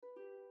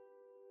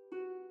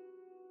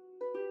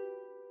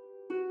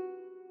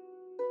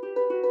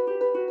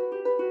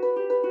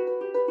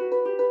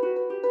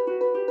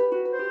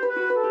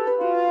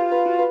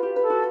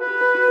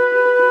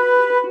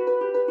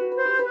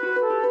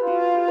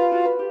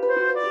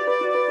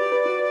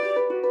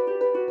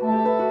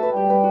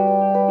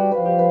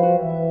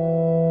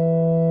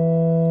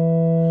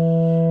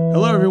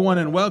everyone,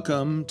 and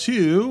welcome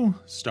to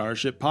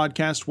Starship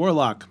Podcast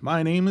Warlock.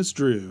 My name is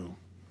Drew.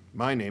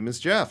 My name is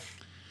Jeff.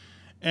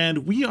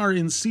 And we are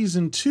in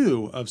Season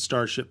 2 of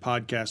Starship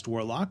Podcast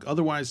Warlock,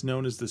 otherwise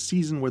known as the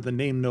season where the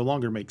name no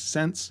longer makes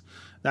sense.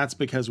 That's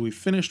because we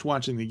finished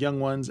watching The Young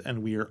Ones,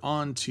 and we are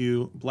on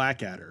to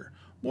Blackadder.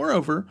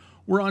 Moreover,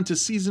 we're on to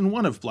Season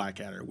 1 of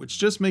Blackadder, which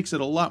just makes it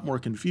a lot more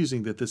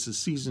confusing that this is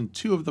Season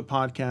 2 of the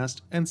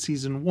podcast and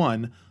Season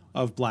 1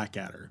 of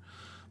Blackadder.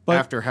 But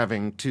after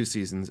having 2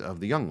 seasons of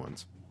The Young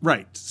Ones.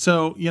 Right.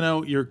 So,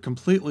 you're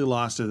completely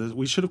lost at this.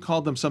 We should have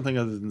called them something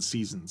other than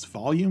seasons.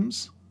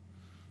 Volumes?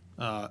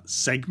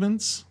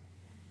 Segments?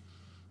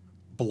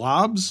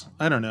 Blobs?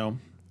 I don't know.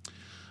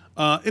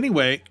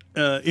 Anyway,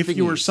 if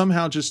you were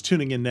somehow just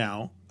tuning in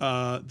now,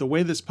 the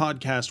way this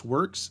podcast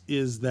works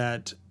is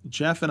that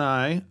Jeff and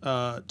I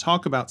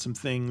talk about some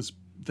things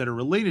that are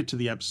related to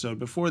the episode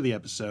before the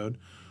episode,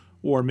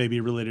 or maybe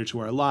related to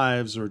our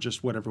lives, or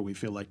just whatever we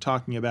feel like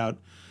talking about.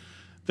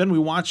 Then we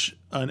watch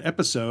an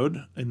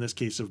episode, in this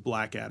case of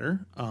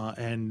Blackadder,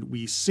 and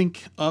we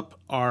sync up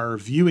our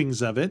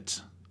viewings of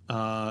it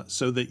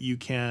so that you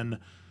can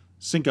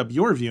sync up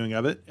your viewing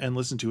of it and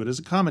listen to it as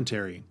a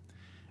commentary.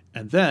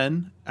 And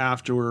then,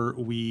 after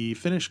we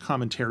finish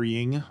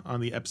commentarying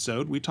on the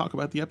episode, we talk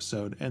about the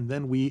episode, and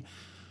then we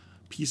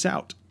peace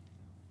out.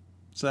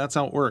 So that's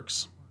how it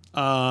works.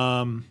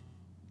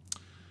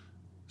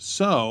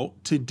 So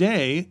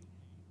today,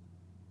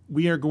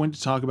 we are going to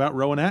talk about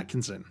Rowan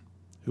Atkinson,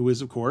 who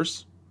is, of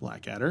course,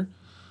 Blackadder.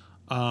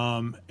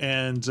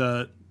 And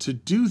to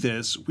do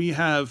this, we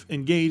have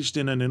engaged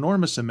in an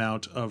enormous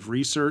amount of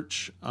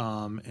research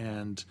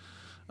and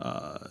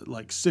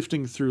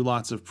sifting through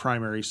lots of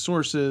primary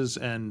sources.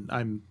 And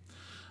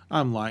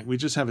I'm lying. We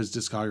just have his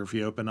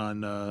discography open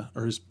on,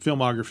 or his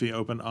filmography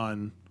open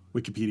on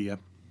Wikipedia.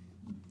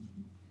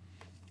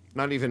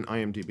 Not even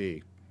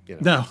IMDb.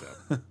 No.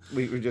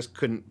 we just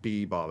couldn't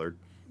be bothered.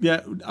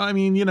 Yeah, I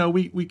mean,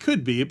 we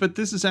could be, but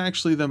this is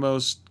actually the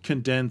most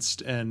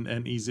condensed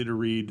and easy to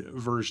read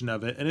version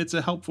of it. And it's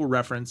a helpful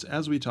reference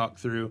as we talk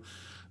through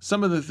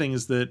some of the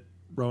things that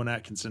Rowan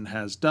Atkinson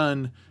has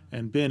done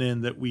and been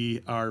in that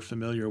we are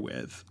familiar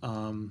with.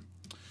 So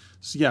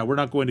yeah, we're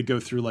not going to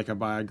go through like a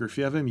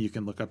biography of him. You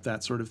can look up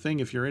that sort of thing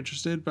if you're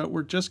interested, but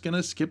we're just going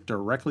to skip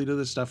directly to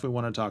the stuff we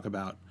want to talk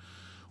about,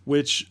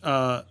 which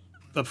the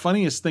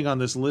funniest thing on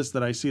this list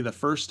that I see the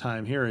first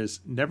time here is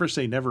Never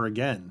Say Never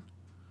Again.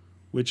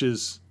 Which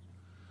is,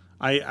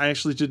 I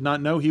actually did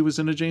not know he was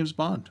in a James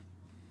Bond.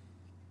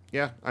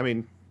 Yeah, I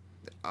mean,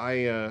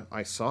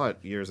 I saw it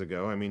years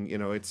ago. I mean,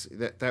 it's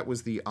that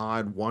was the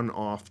odd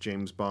one-off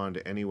James Bond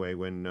anyway.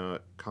 When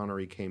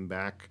Connery came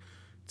back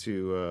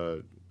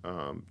to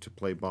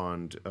play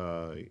Bond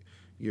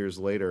years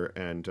later,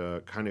 and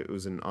it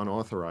was an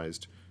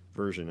unauthorized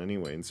version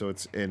anyway, and so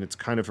it's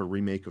kind of a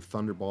remake of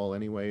Thunderball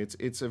anyway.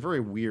 It's a very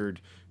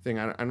weird thing.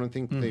 I don't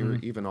think they were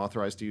even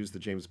authorized to use the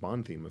James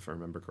Bond theme, if I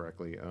remember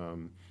correctly.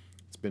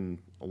 It's been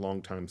a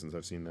long time since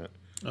I've seen that.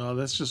 Oh,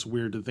 that's just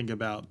weird to think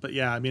about. But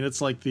yeah, I mean, it's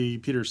like the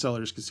Peter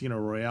Sellers Casino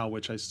Royale,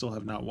 which I still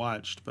have not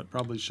watched, but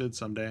probably should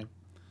someday.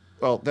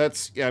 Well,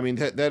 that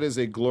is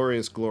a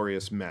glorious,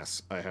 glorious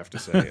mess, I have to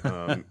say.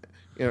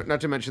 Not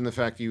to mention the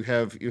fact you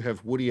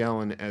have Woody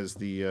Allen as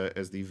the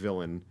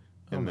villain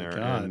in there,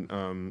 God.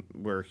 And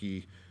where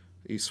he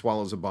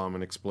swallows a bomb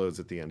and explodes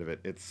at the end of it.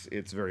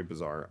 It's very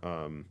bizarre.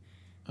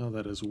 Oh,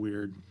 that is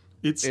weird.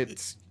 It's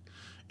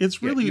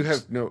really you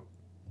have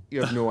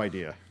no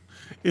idea.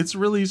 It's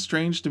really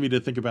strange to me to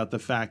think about the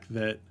fact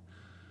that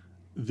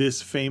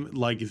this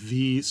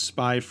the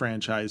Spy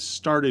franchise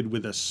started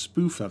with a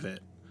spoof of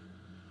it,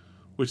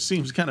 which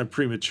seems kind of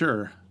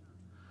premature.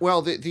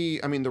 Well,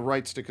 the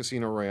rights to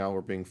Casino Royale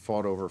were being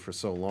fought over for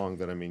so long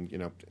that,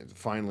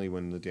 finally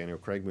when the Daniel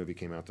Craig movie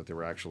came out that they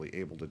were actually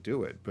able to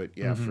do it. But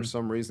yeah, for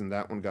some reason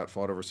that one got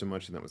fought over so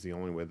much, and that was the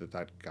only way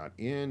that got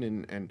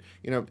in. And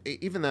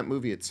even that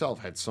movie itself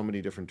had so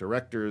many different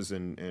directors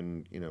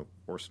and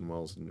Orson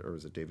Welles or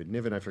was it David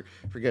Niven? I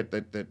forget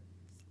that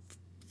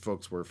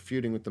folks were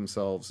feuding with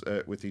themselves,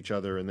 with each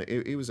other. And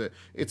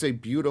it's a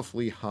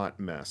beautifully hot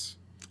mess.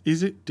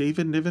 Is it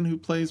David Niven who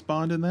plays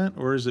Bond in that,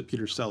 or is it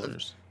Peter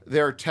Sellers?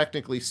 There are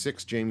technically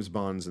 6 James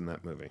Bonds in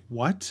that movie.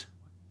 What?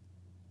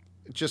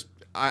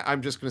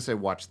 I'm just going to say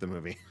watch the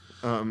movie.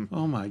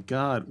 Oh my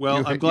God.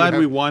 Well, I'm glad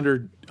we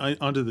wandered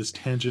onto this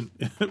tangent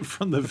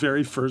from the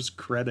very first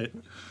credit.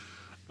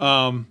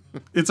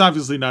 It's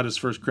obviously not his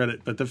first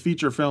credit, but the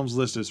feature films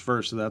list is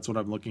first, so that's what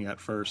I'm looking at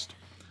first.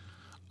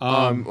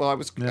 I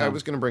was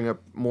going to bring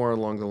up more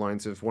along the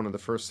lines of one of the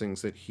first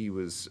things that he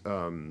was,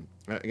 again,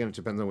 it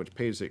depends on which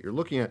page that you're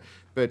looking at,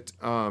 but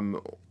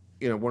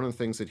one of the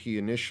things that he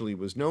initially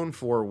was known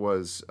for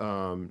was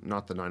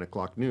not the 9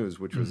 o'clock news,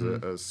 which was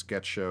a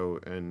sketch show,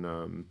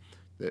 and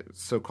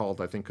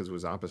so-called, I think, because it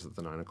was opposite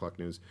the 9 o'clock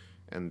news,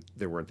 and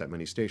there weren't that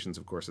many stations,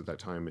 of course, at that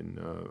time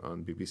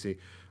on BBC.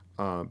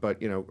 But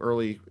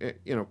early,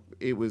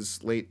 it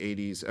was late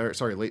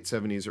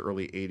 70s,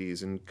 early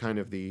 80s, and kind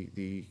of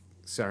the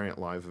Saturday Night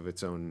Live of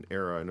its own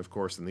era. And of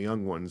course, in The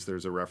Young Ones,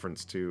 there's a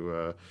reference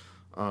to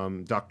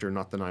Doctor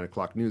Not the 9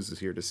 O'Clock News is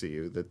here to see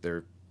you, that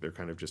they're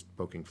kind of just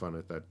poking fun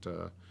at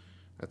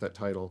that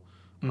title.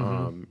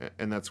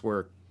 And that's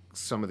where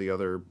some of the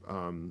other,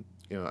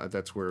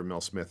 that's where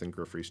Mel Smith and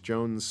Griff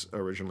Rhys-Jones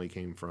originally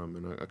came from,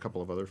 and a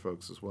couple of other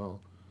folks as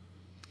well.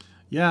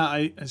 Yeah,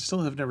 I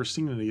still have never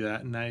seen any of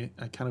that, and I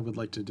kind of would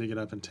like to dig it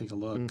up and take a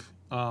look.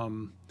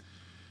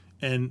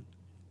 And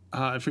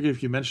I forget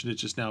if you mentioned it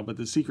just now, but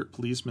The Secret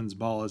Policeman's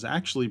Ball is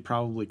actually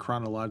probably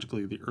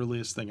chronologically the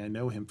earliest thing I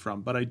know him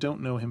from, but I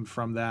don't know him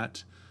from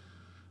that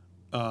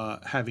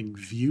having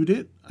viewed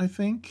it, I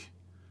think.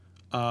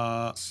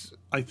 I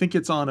think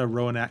it's on a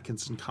Rowan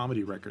Atkinson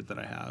comedy record that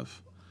I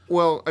have.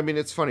 Well, I mean,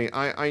 it's funny.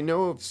 I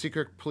know of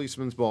Secret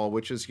Policeman's Ball,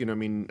 which is,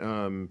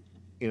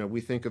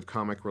 we think of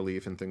Comic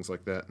Relief and things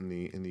like that in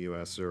the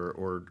U.S.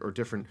 or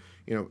different,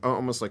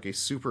 almost like a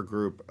super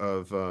group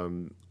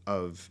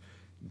of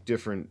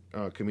different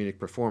comedic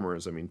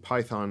performers. I mean,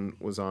 Python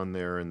was on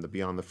there, and the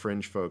Beyond the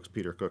Fringe folks,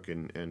 Peter Cook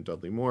and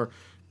Dudley Moore,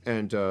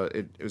 and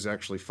it was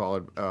actually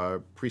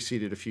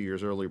preceded a few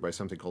years earlier by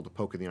something called A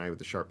Poke in the Eye with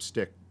a Sharp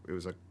Stick. It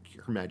was a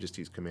Her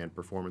Majesty's Command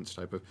performance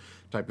type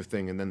of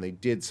thing, and then they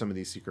did some of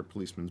these Secret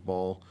Policeman's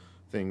Ball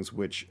things,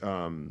 which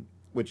I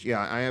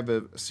have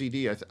a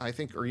CD, I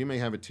think, or you may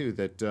have it too,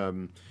 that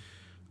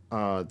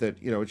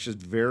it's just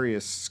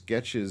various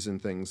sketches and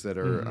things that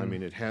are, I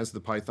mean, it has the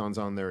Pythons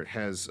on there. It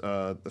has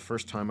the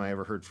first time I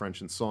ever heard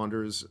French and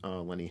Saunders,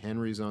 Lenny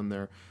Henry's on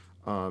there.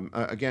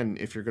 Again,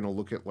 if you're going to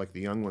look at like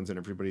the young ones and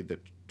everybody that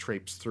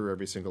traipsed through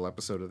every single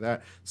episode of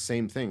that,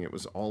 same thing. It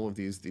was all of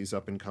these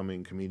up and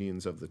coming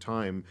comedians of the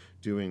time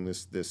doing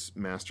this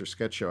master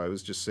sketch show. I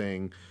was just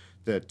saying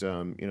that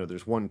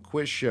there's one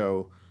quiz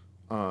show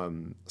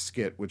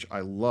skit which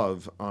I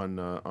love on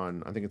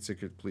I think it's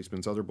Secret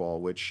Policeman's Other Ball,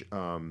 which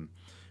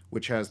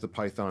has the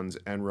Pythons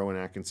and Rowan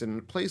Atkinson. And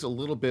it plays a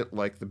little bit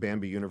like the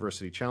Bambi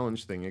University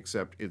Challenge thing,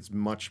 except it's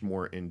much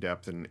more in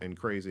depth and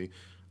crazy.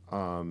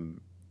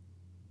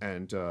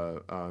 And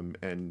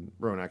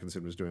Rowan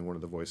Atkinson was doing one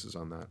of the voices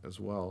on that as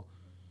well.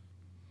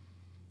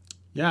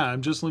 Yeah,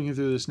 I'm just looking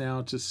through this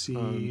now to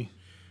see.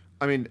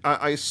 I mean,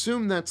 I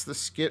assume that's the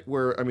skit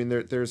where, I mean,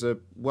 there's a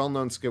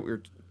well-known skit we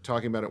were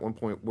talking about at one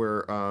point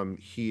where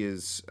he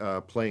is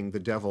playing the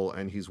devil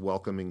and he's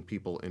welcoming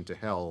people into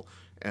hell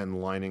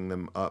and lining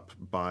them up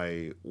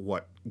by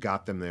what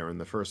got them there in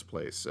the first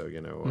place. So,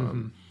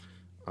 I'm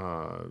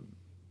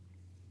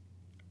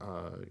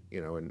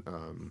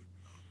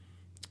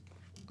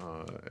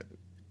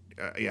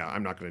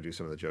not going to do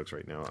some of the jokes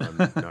right now. I'm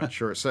not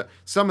sure. So,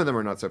 some of them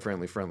are not so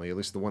friendly. At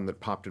least the one that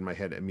popped in my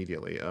head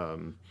immediately,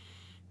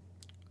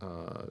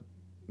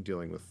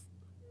 dealing with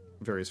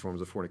various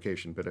forms of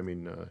fornication. But I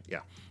mean,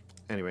 yeah.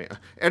 Anyway,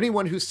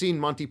 anyone who's seen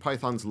Monty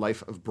Python's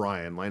Life of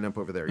Brian, line up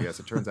over there. Yes,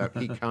 it turns out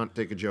he can't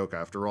take a joke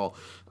after all.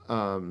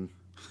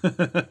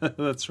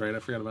 That's right. I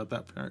forgot about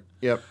that part.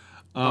 Yep.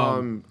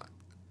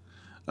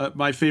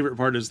 My favorite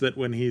part is that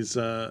when he's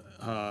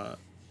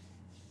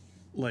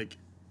like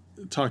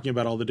talking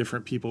about all the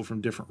different people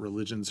from different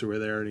religions who are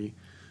there, and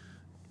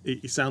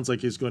he sounds like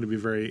he's going to be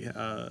very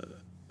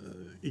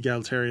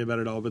egalitarian about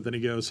it all, but then he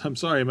goes, "I'm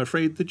sorry, I'm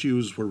afraid the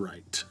Jews were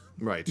right."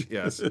 Right.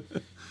 Yes.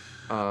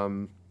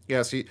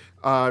 Yes.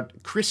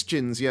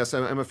 Christians. Yes.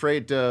 I'm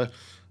afraid. Or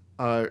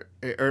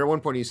at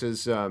one point he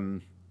says,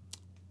 or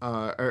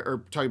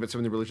talking about some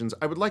of the religions,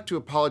 I would like to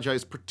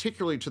apologize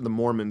particularly to the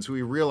Mormons, who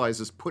he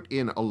realizes put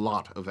in a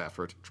lot of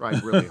effort,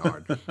 tried really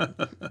hard.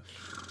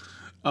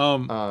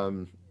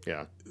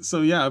 Yeah.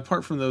 So yeah,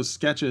 apart from those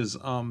sketches,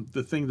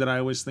 the thing that I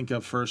always think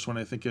of first when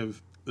I think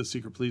of The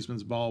Secret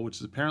Policeman's Ball, which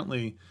is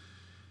apparently,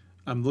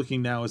 I'm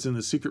looking now, is in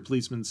The Secret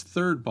Policeman's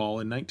Third Ball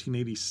in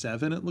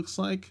 1987, it looks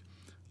like,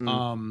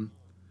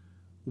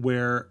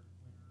 where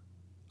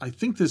I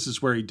think this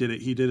is where he did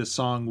it. He did a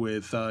song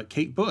with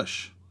Kate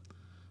Bush,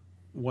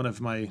 one of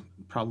my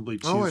probably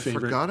two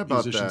favorite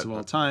musicians of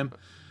all time.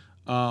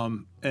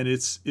 And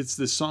it's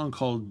this song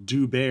called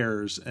 "Do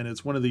Bears," and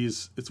it's one of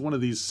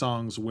these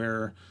songs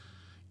where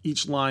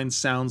each line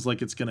sounds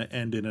like it's going to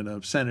end in an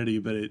obscenity,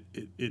 but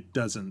it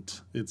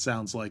doesn't. It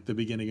sounds like the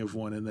beginning of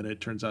one, and then it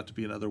turns out to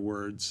be another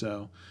word.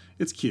 So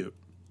it's cute.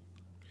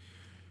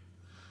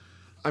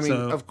 I mean,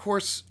 of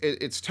course,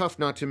 it's tough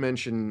not to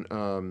mention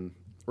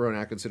Rowan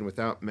Atkinson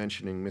without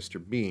mentioning Mr.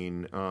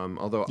 Bean.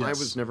 Although yes. I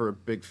was never a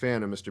big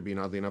fan of Mr. Bean,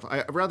 oddly enough.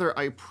 I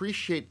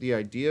appreciate the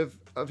idea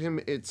of him.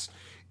 It's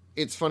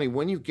funny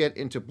when you get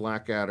into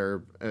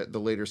Blackadder, the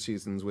later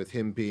seasons, with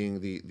him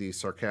being the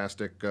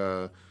sarcastic,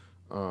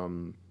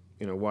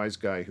 wise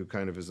guy who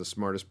kind of is the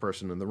smartest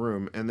person in the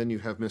room, and then you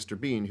have Mr.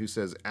 Bean, who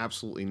says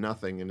absolutely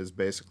nothing and is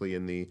basically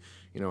in the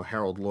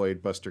Harold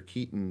Lloyd, Buster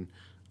Keaton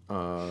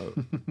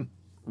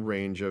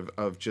range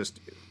of just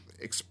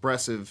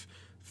expressive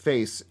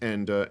face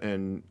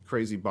and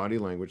crazy body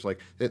language. Like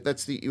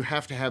that's you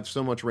have to have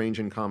so much range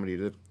in comedy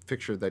to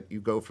picture that you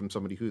go from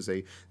somebody who's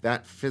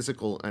that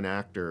physical an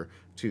actor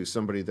to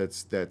somebody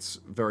that's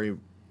very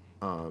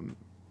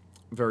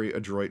very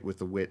adroit with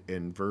the wit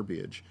and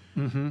verbiage,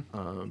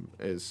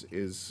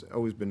 is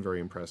always been very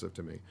impressive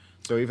to me.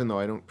 So even though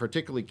I don't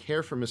particularly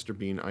care for Mr.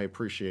 Bean, I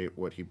appreciate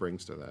what he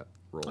brings to that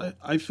role.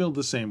 I feel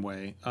the same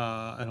way.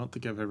 I don't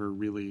think I've ever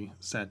really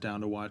sat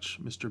down to watch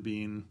Mr.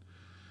 Bean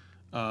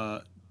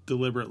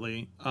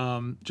deliberately.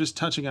 Just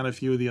touching on a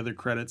few of the other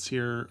credits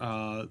here.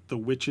 The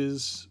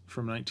Witches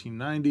from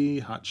 1990,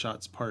 Hot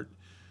Shots Part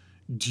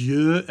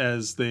Deux,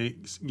 as they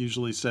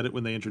usually said it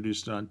when they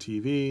introduced it on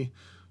TV,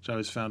 which I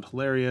always found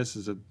hilarious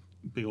as a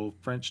big old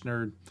French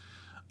nerd.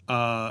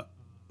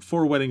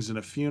 Four Weddings and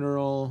a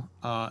Funeral,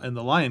 and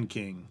The Lion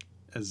King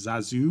as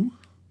Zazu.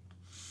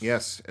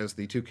 Yes, as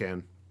the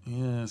toucan.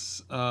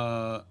 Yes.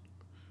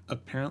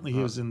 Apparently he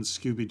was in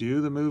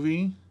Scooby-Doo, the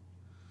movie.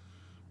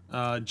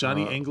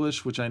 Johnny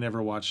English, which I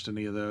never watched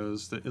any of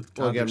those.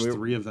 There's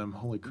three of them.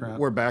 Holy crap!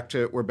 We're back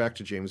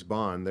to James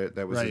Bond.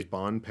 That was his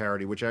Bond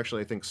parody, which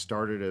actually I think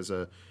started as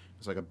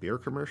like a beer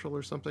commercial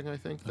or something. I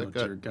think.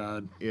 Dear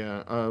God.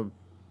 Yeah.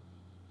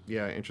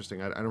 Yeah.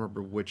 Interesting. I don't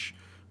remember which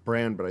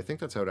brand, but I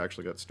think that's how it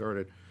actually got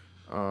started.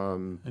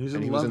 And he was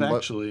in Love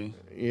Actually.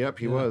 Yep,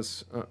 he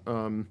was.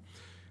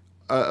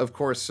 Of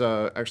course,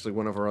 actually,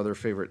 one of our other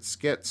favorite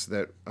skits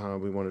that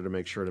we wanted to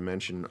make sure to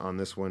mention on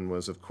this one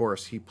was, of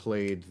course, he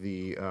played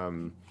the,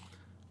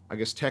 I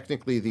guess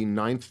technically the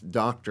Ninth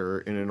Doctor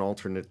in an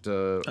alternate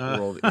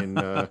world in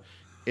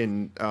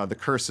The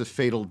Curse of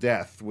Fatal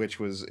Death, which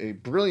was a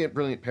brilliant,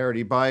 brilliant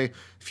parody by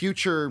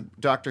future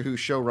Doctor Who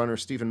showrunner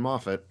Stephen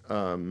Moffat.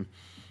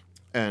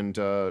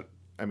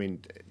 I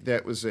mean,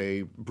 that was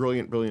a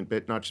brilliant, brilliant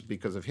bit, not just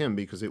because of him,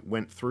 because it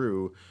went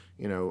through,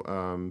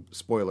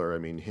 spoiler, I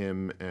mean,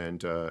 him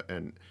and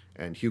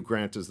Hugh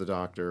Grant as the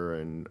Doctor,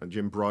 and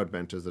Jim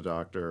Broadbent as the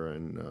Doctor,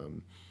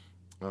 and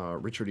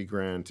Richard E.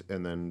 Grant,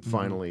 and then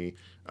finally,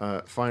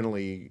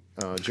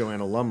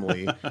 Joanna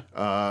Lumley,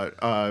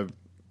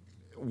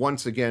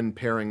 once again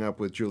pairing up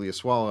with Julia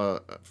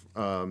Swalla,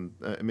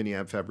 Mini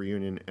Ab Fab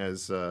reunion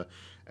as the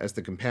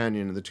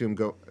companion, and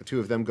the two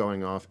of them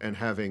going off and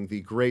having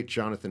the great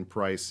Jonathan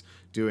Pryce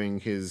doing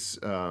his,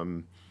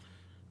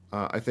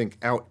 I think,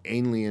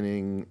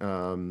 out-aliening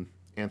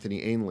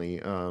Anthony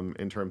Ainley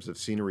in terms of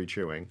scenery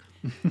chewing.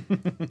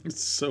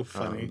 It's so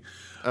funny.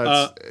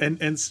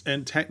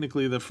 And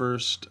technically the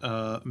first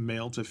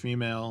male to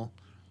female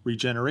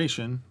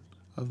regeneration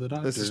of the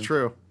Doctor. This is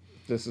true.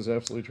 This is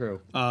absolutely true.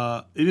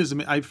 It is.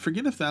 I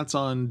forget if that's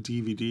on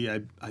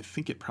DVD. I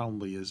think it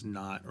probably is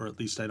not, or at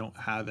least I don't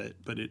have it,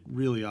 but it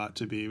really ought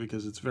to be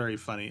because it's very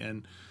funny.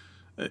 And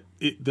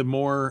the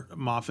more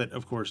Moffat,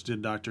 of course,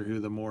 did Doctor Who,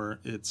 the more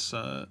it's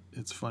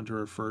fun to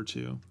refer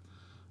to.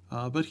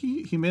 But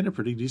he made a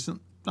pretty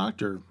decent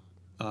Doctor.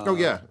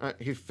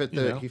 He fit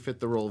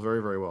the role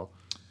very, very well.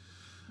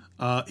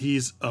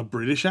 He's a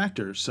British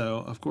actor, so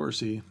of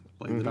course he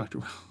played the Doctor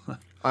well.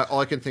 All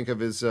I can think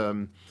of is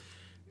Malcolm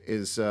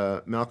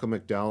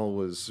McDowell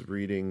was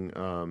reading.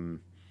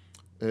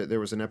 There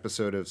was an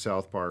episode of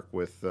South Park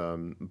with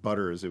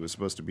Butters. It was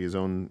supposed to be his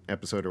own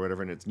episode or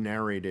whatever, and it's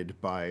narrated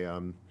by,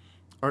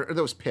 or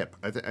that was Pip.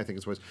 I think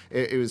it was.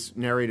 It was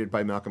narrated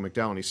by Malcolm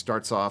McDowell, and he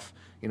starts off,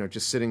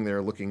 just sitting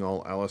there looking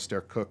all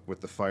Alistair Cook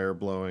with the fire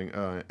blowing,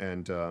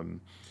 and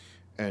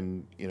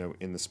in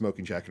the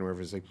smoking jacket and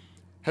whatever. He's like,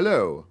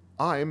 "Hello,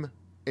 I'm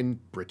a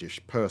British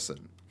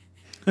person."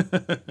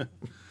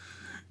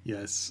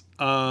 Yes.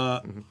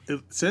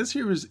 It says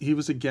he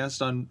was a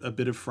guest on a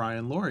bit of Fry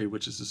and Laurie,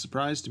 which is a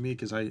surprise to me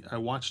because I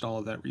watched all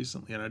of that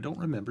recently and I don't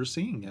remember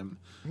seeing him.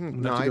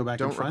 No, I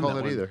don't recall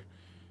that either.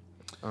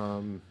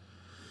 In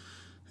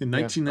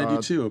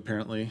 1992,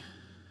 apparently.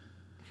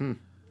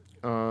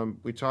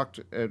 We talked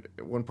at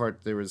one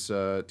part, there was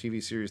a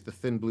TV series, The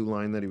Thin Blue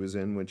Line, that he was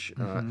in, which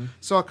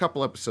saw a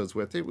couple episodes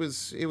with. It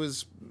was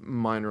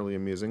minorly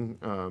amusing.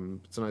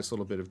 It's a nice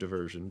little bit of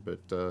diversion, but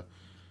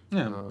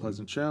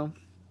pleasant show.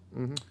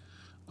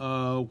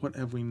 What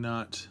have we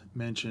not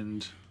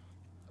mentioned?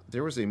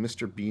 There was a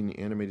Mr. Bean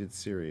animated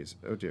series.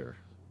 Oh dear.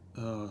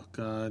 Oh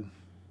God.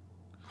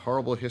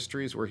 Horrible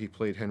Histories, where he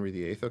played Henry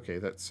VIII. Okay,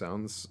 that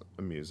sounds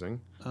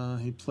amusing.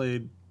 He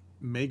played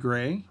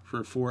Maigret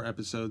for 4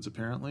 episodes,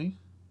 apparently.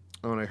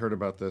 Oh, and I heard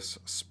about this.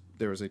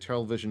 There was a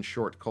television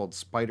short called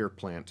Spider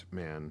Plant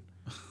Man.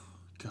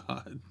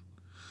 God.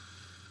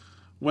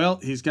 Well,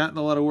 he's gotten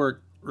a lot of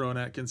work, Rowan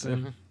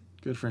Atkinson.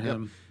 Good for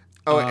him.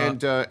 Yep. Oh,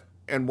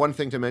 and one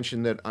thing to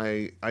mention that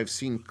I've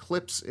seen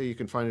clips, you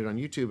can find it on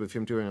YouTube of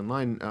him doing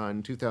online.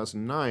 In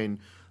 2009,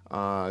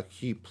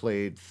 he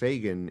played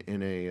Fagin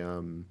in a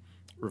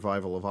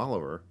revival of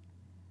Oliver,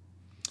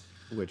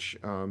 which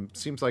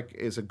seems like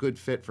is a good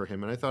fit for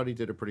him. And I thought he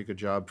did a pretty good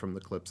job from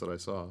the clips that I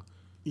saw.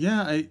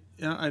 Yeah,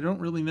 I don't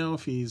really know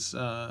if he's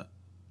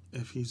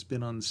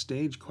been on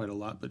stage quite a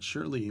lot, but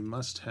surely he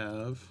must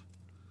have.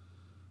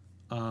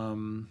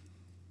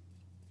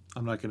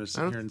 I'm not going to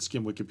sit here and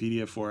skim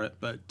Wikipedia for it,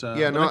 but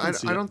I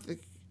don't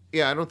think.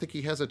 Yeah, I don't think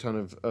he has a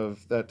ton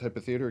of that type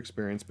of theater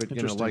experience. But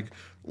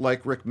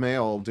like Rick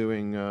Mayall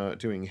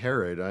doing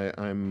Herod,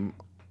 I'm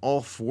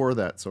all for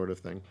that sort of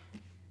thing.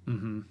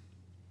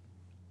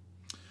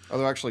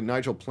 Although actually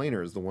Nigel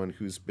Planer is the one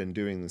who's been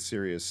doing the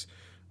serious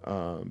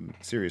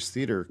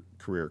theater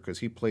career, because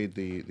he played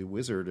the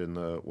wizard in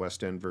the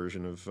West End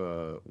version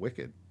of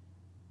Wicked.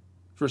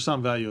 For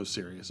some value of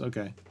serious,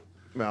 okay.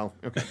 Well,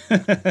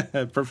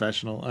 okay.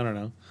 Professional, I don't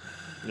know.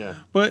 Yeah.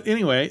 But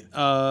anyway,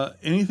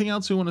 anything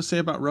else you want to say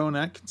about Rowan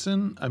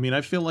Atkinson? I mean,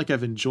 I feel like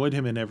I've enjoyed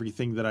him in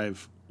everything that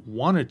I've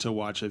wanted to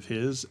watch of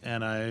his,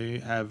 and I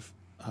have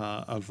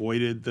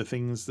avoided the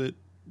things that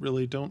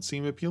really don't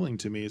seem appealing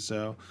to me.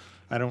 So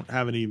I don't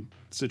have any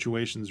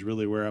situations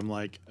really where I'm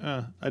like,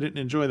 I didn't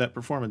enjoy that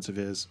performance of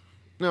his.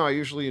 No, I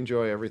usually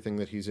enjoy everything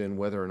that he's in,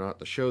 whether or not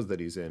the shows that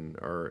he's in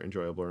are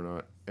enjoyable or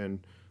not. And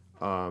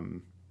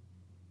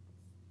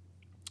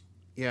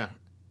yeah.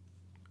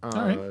 All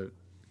right.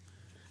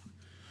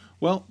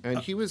 Well, and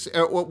he was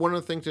one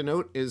other thing to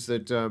note is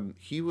that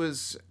he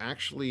was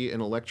actually an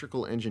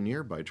electrical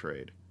engineer by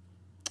trade.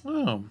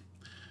 Oh,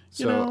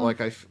 so like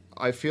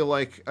I feel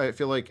like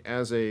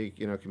as a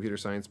computer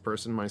science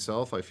person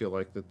myself, I feel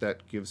like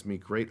that gives me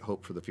great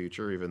hope for the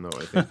future. Even though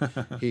I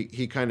think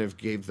he kind of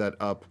gave that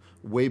up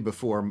way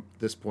before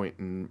this point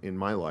in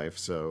my life.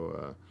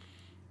 So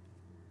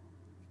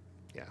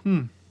yeah.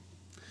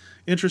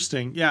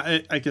 Interesting. Yeah,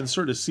 I can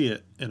sort of see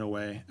it in a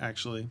way,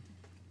 actually.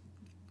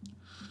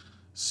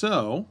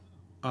 So,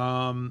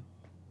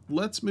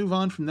 let's move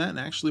on from that and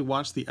actually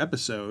watch the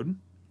episode.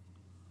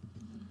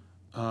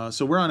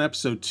 So we're on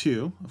episode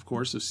 2, of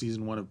course, of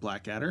season 1 of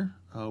Blackadder.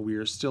 We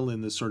are still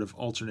in this sort of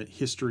alternate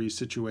history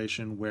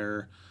situation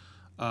where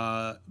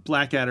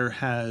Blackadder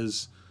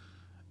has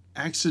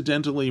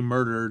accidentally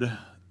murdered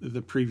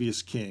the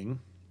previous king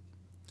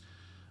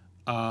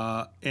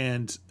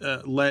and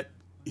let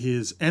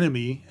his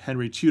enemy,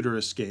 Henry Tudor,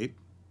 escape.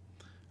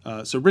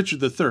 So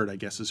Richard III, I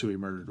guess, is who he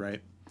murdered,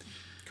 right?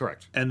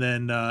 Correct. And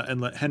then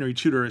and let Henry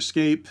Tudor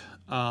escape,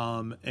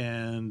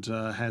 and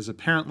has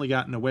apparently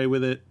gotten away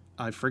with it.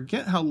 I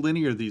forget how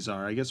linear these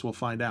are. I guess we'll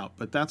find out.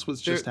 But that's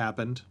what's just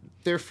happened.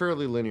 They're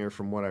fairly linear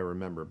from what I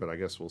remember, but I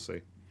guess we'll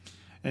see.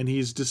 And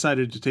he's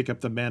decided to take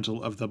up the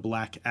mantle of the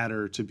Black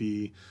Adder to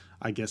be,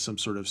 I guess, some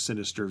sort of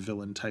sinister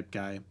villain type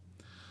guy.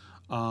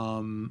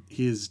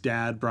 His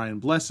dad, Brian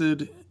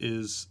Blessed,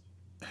 is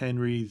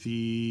Henry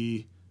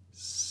the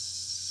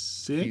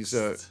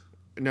Sixth.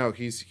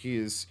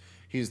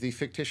 He's the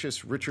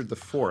fictitious Richard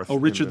IV. Oh,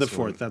 Richard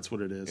IV. That's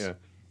what it is. Yeah.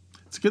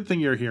 It's a good thing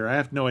you're here. I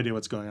have no idea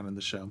what's going on in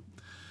the show.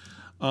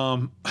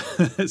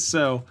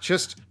 So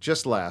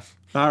just laugh.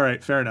 All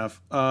right, fair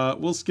enough.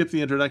 We'll skip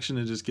the introduction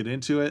and just get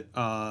into it.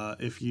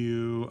 If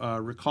you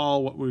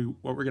recall, what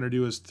we're going to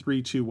do is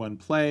 3, 2, 1,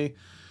 play.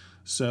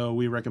 So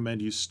we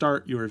recommend you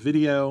start your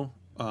video,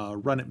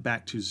 run it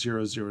back to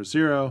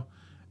 000,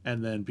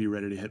 and then be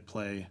ready to hit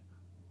play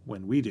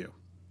when we do.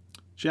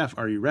 Jeff,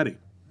 are you ready?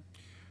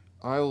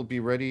 I will be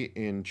ready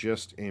in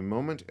just a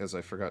moment, as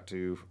I forgot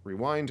to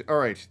rewind. All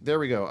right, there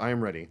we go. I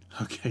am ready.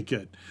 Okay,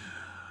 good.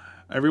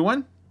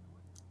 Everyone,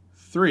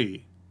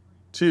 3,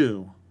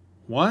 2,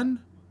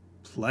 1,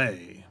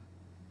 play.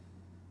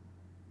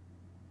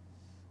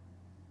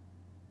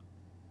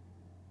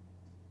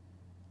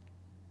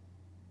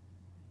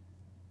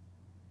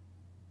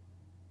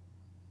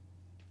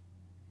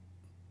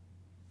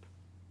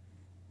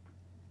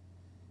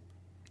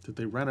 Did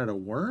they run out of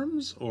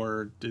worms,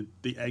 or did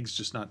the eggs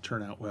just not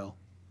turn out well?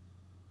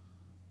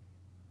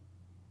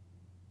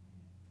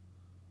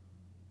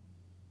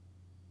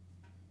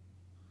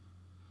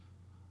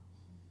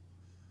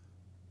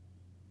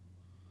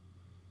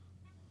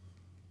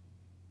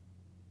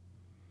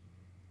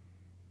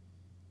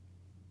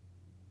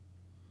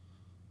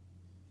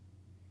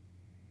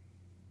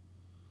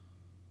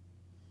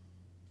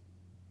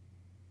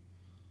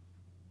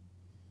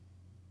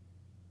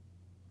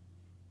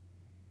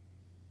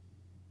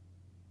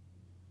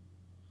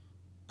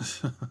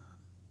 I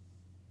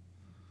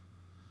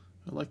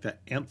like that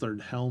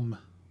antlered helm.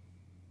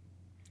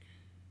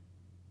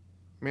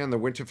 Man, the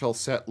Winterfell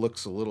set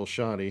looks a little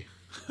shoddy.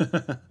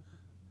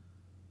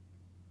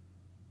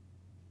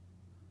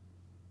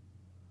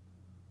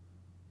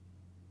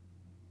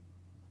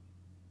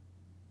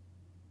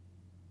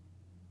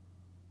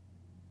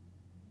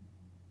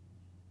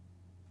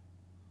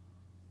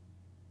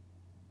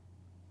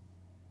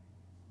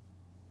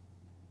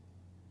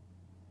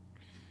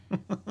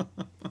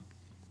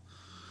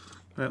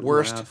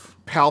 Worst laugh.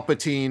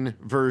 Palpatine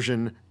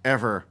version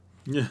ever.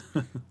 Yeah.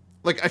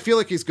 Like, I feel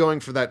like he's going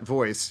for that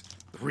voice.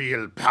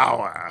 Real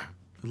power.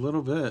 A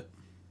little bit.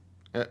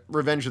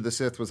 Revenge of the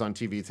Sith was on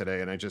TV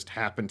today, and I just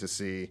happened to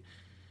see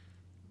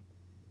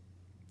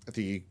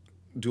the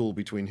duel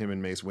between him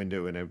and Mace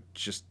Windu, and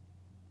just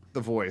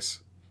the voice.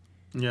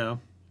 Yeah.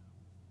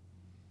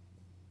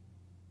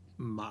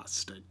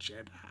 Master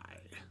Jedi.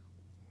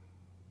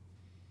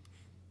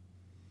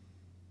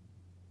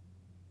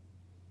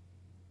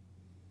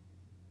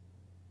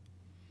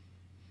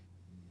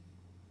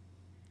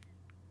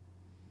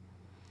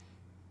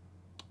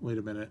 Wait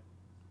a minute.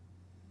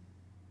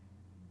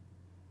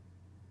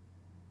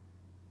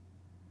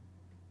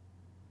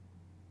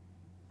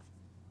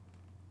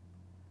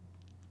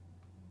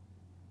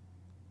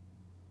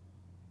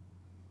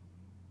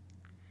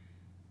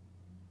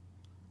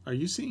 Are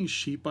you seeing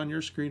sheep on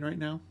your screen right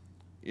now?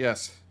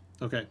 Yes.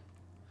 Okay.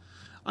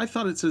 I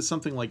thought it says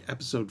something like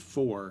episode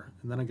 4,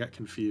 and then I got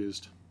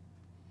confused.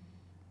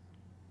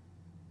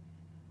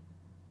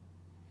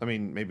 I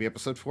mean, maybe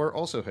episode 4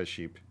 also has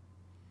sheep.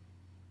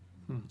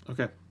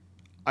 Okay.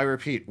 I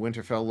repeat,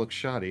 Winterfell looks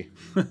shoddy.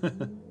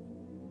 I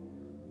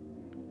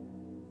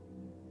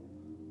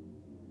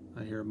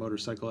hear a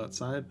motorcycle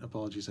outside.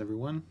 Apologies,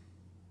 everyone.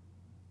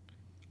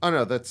 Oh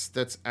no,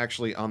 that's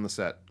actually on the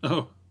set.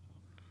 Oh.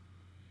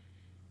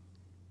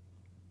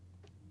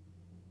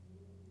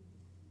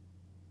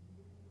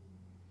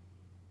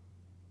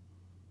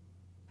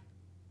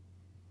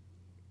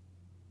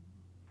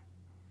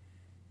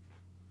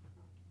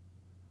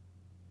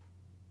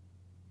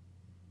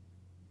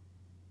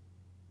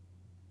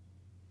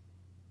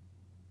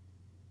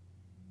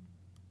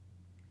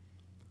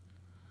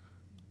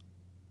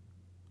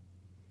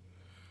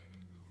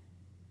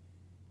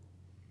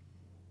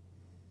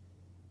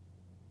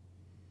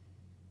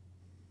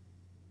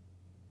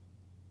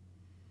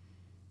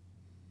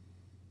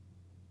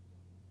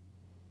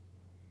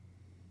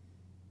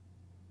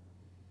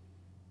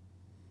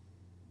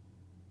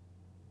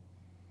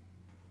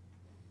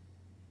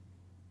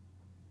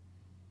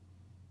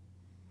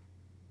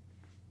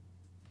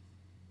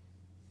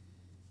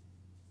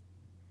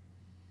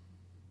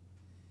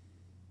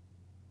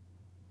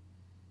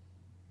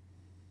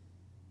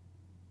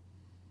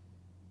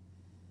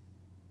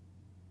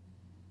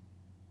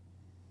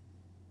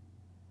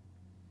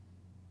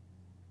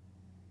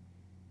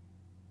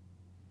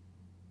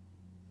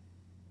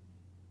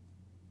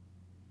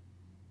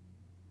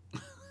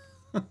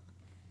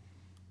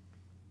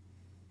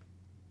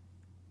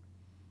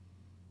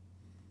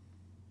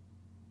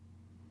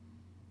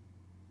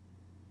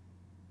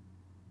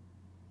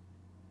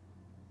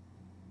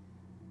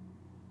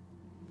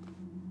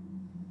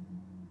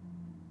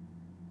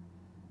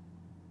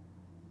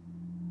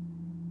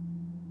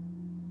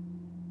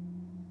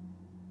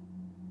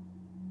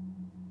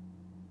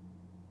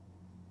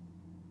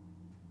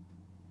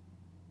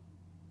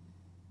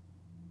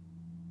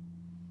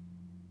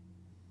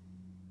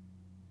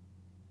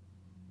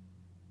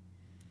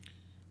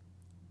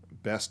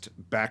 Best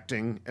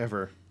bacting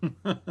ever.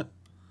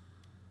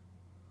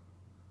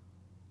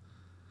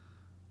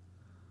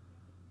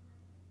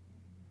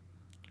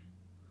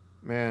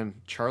 Man,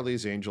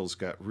 Charlie's Angels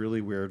got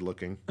really weird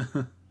looking.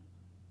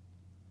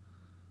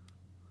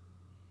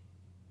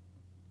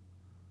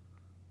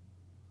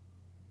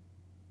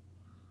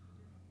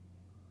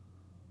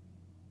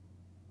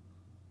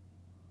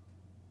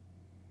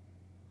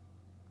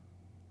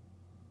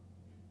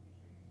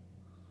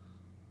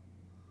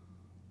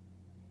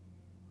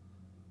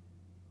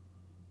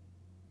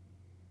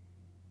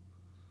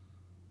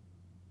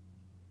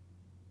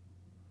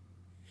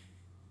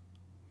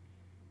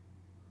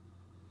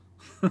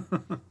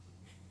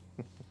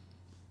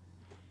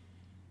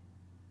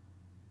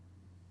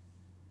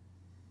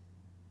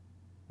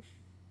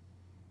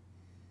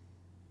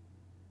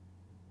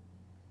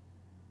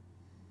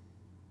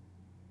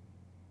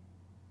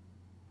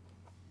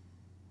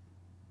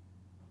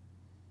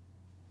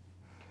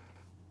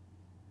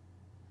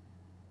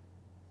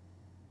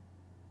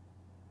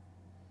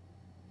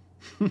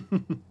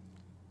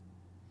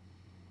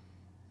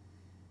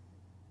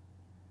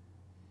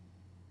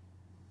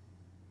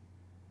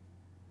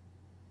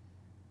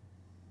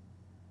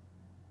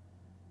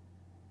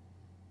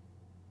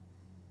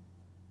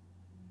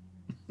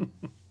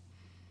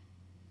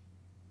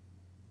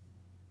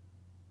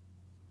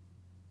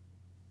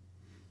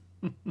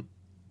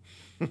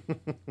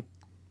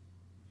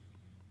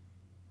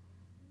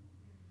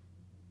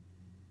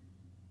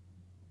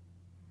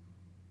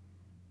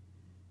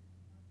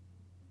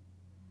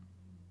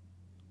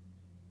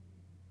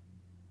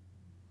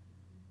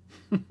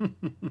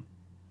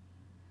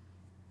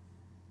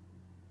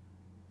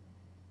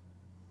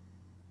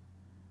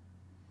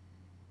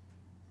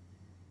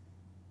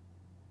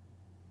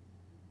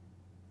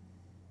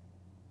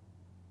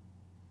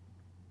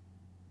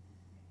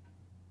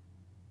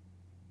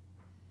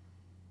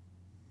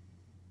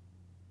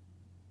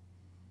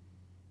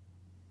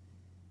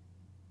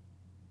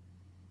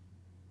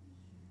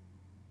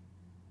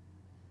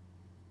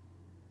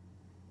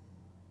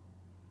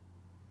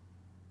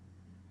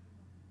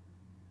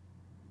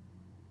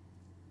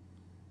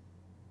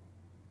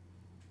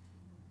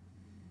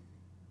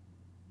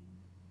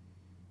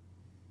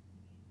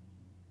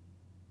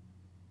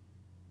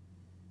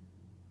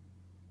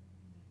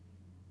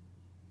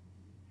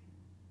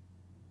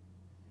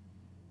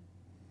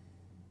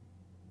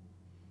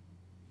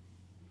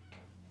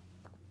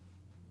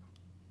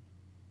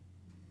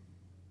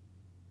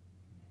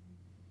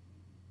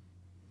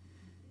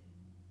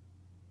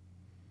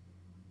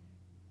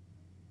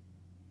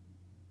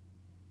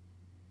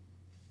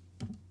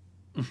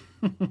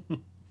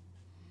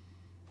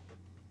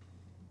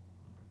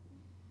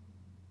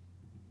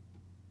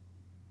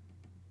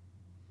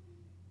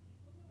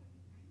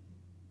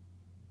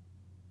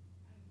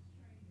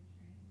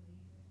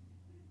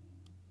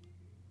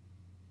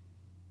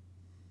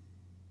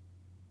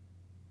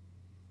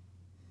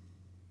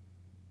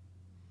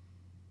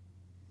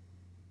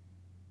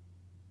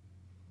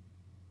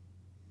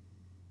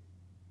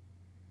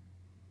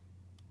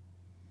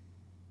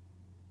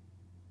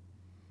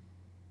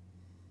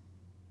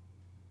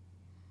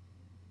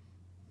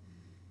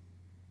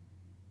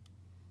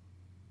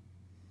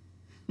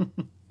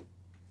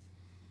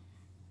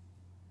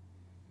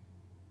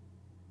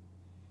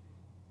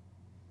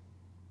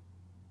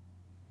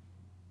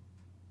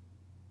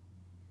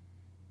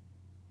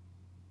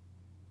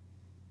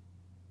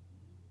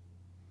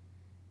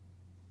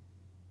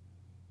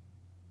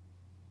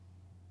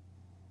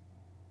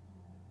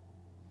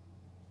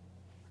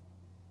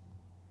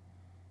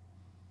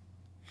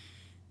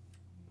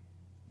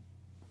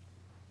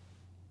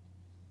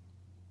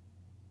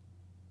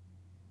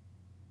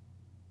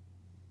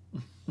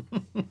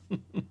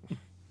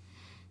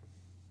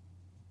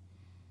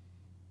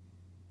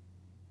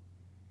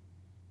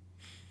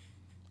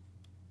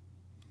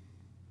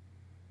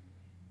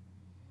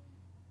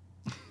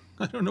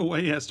 I don't know why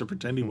he has to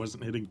pretend he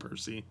wasn't hitting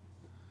Percy.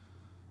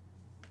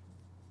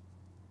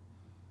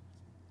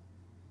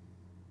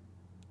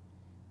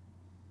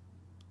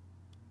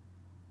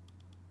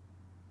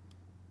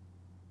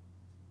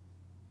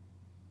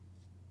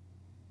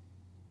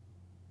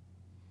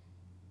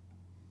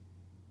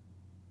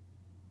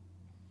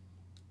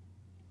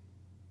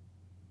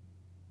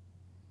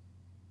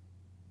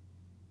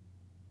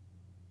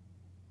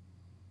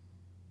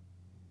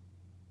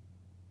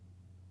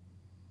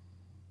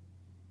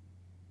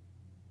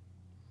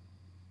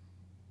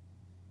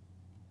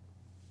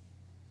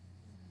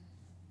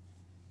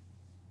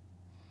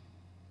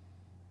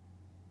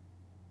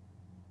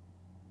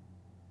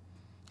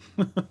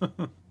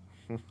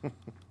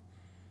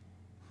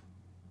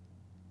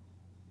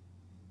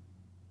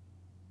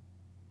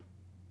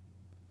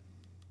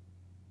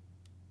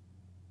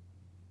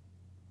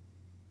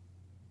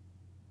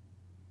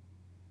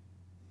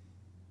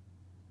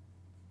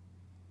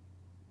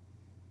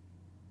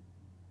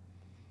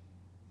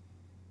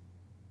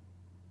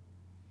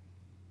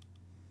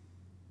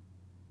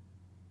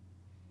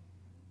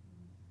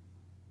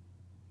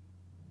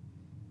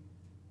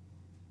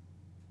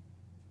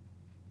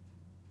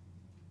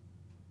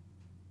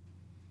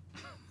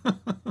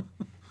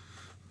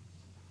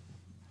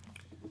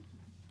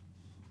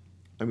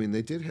 I mean,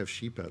 they did have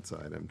sheep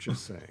outside. I'm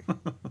just saying.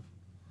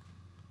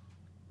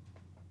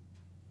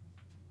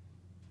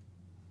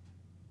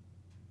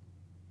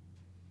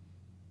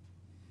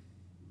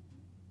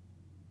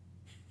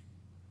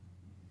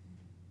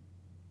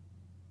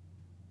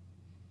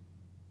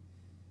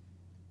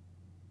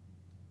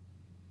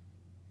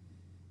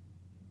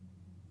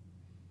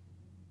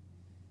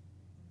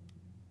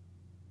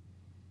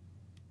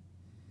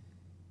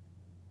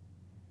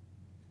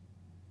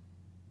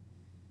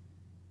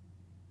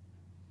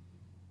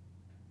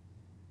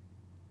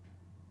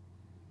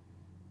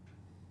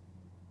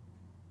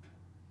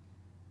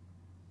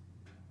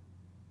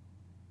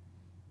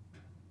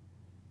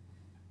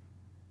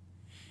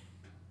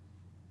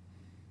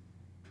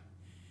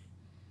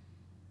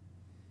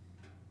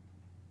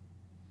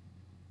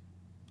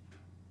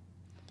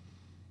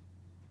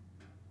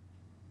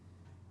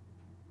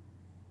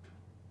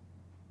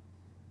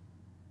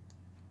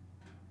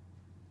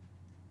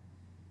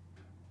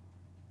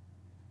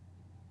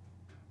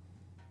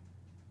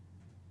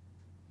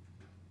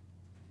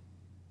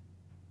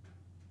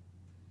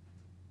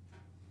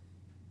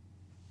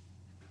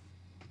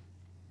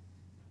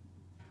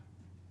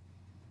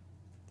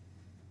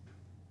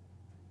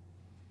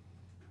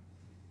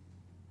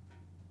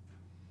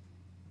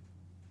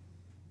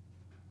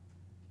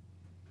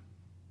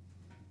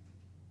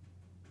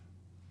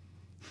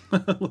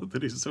 I love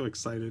that he's so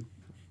excited.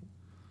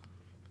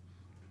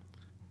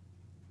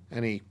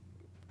 And he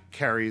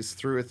carries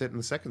through with it in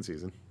the second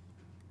season.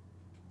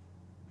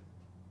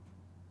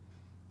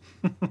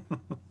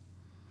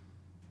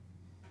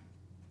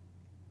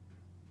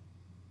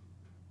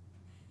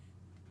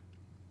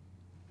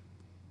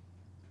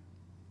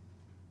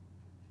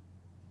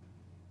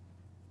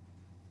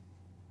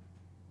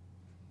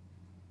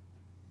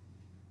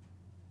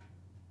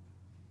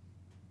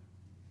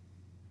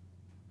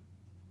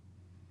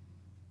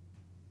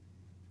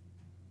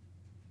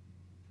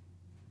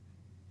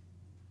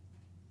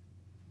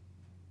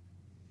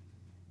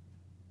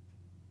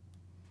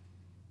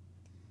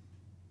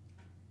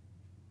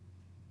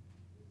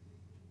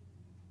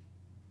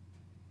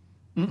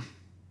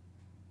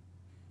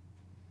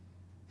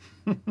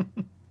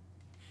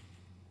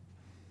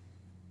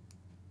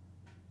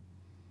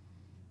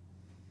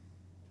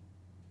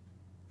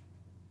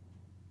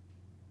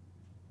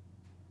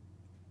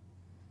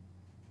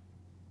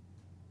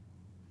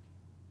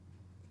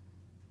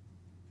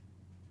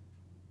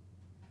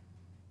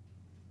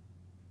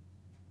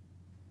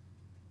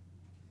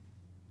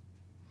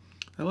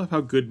 I love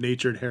how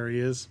good-natured Harry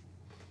is.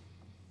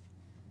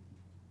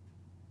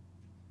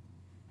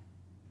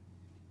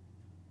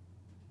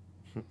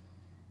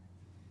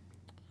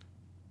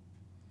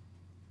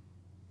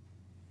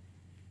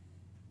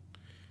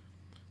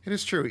 It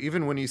is true.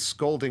 Even when he's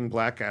scolding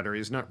Blackadder,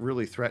 he's not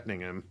really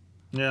threatening him.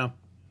 Yeah.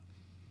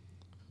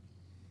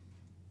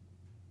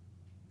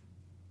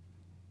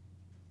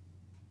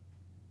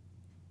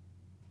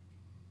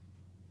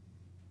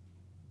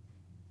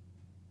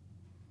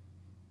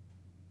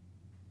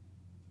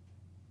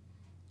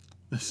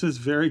 This is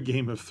very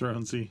Game of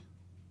Thronesy.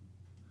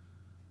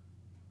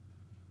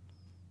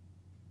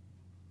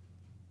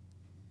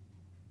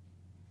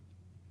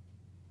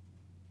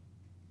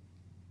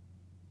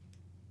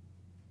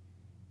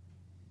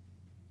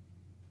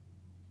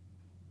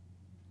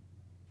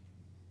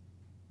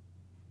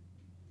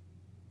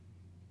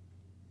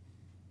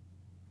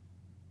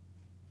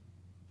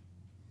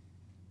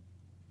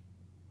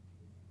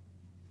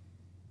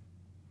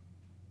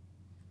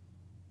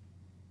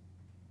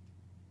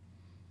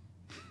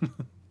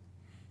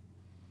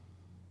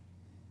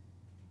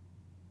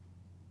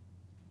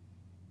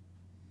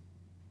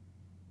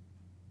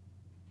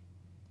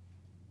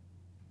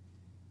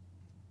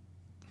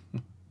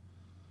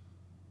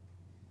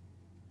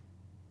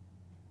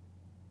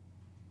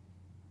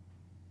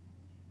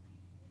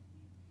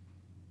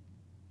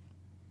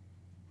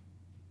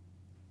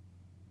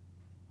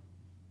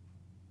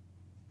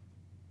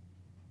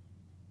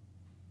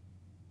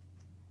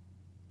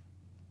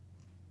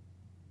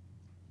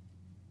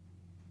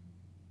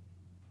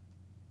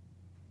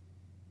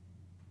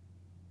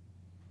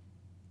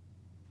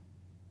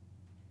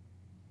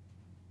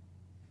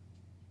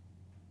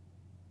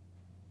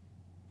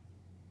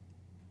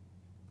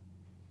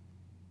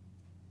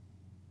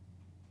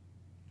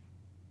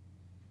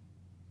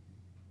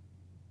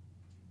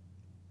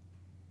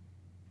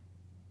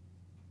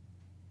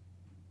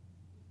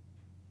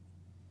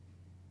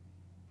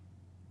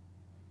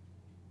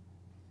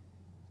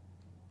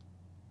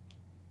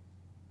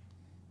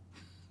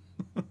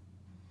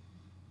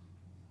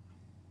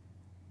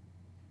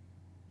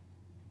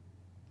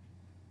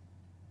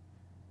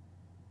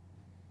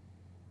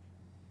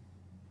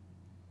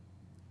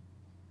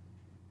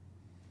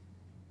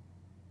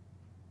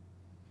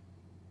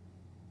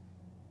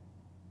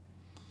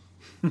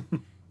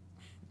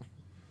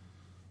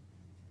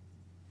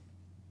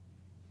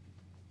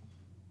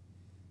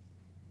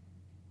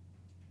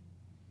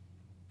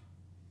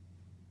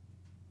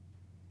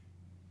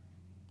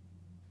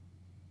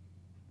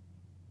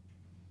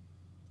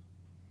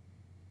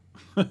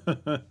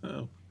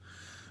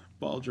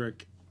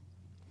 Baldric.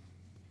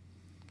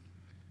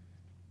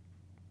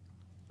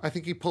 I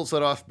think he pulls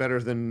it off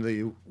better than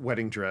the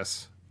wedding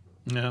dress.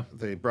 Yeah.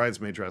 The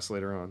bridesmaid dress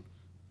later on.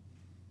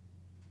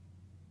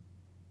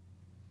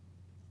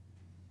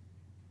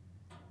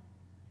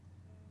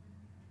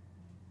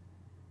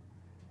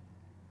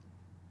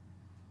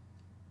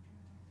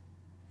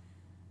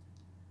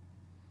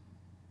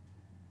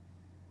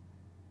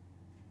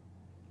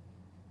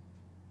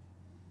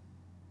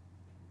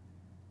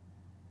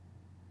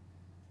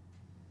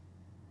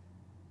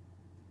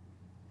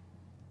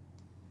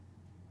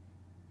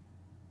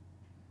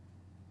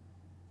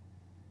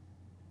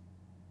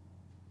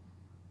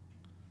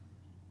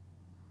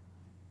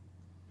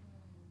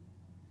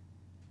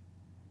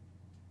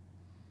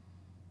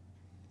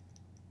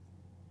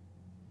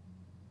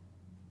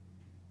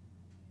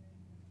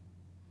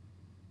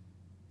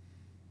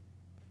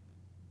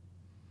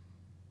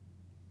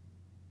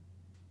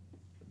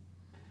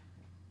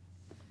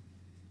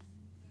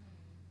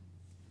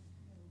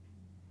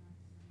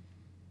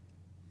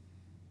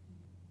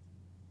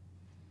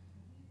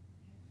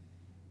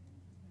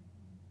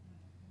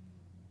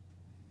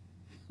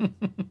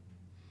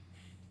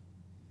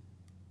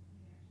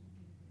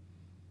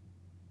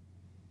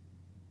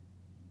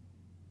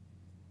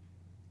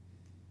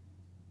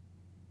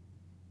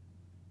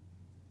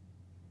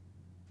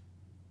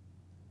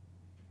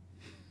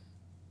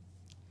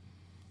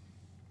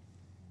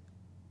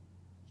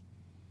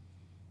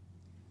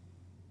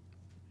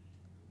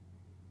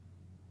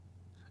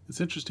 It's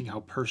interesting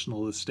how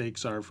personal the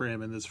stakes are for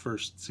him in this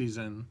first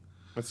season.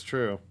 That's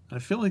true. I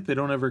feel like they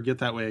don't ever get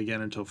that way again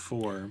until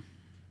 4.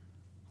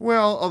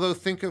 Well, although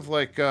think of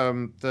like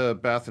the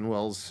Bath and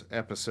Wells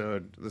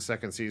episode, the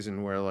second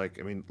season, where like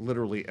I mean,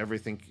 literally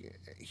everything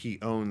he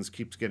owns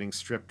keeps getting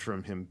stripped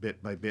from him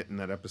bit by bit in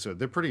that episode.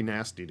 They're pretty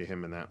nasty to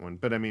him in that one.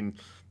 But I mean,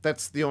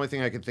 that's the only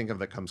thing I can think of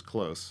that comes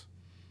close.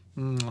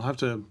 I'll have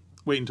to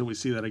wait until we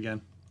see that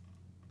again.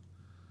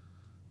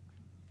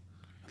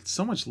 It's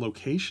so much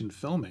location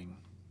filming.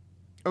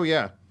 Oh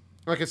yeah.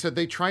 Like I said,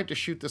 they tried to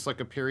shoot this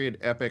like a period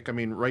epic. I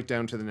mean, right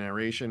down to the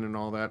narration and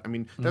all that. I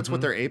mean, that's what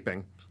they're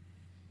aping.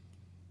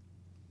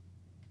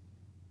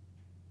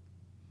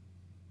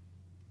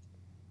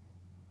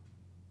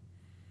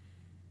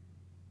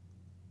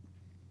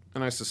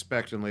 And I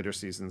suspect in later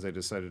seasons they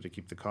decided to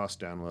keep the cost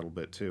down a little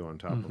bit too on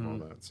top of all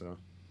that. So,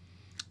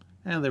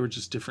 and they were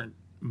just different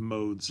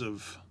modes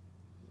of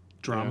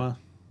drama,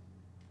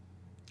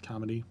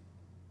 comedy.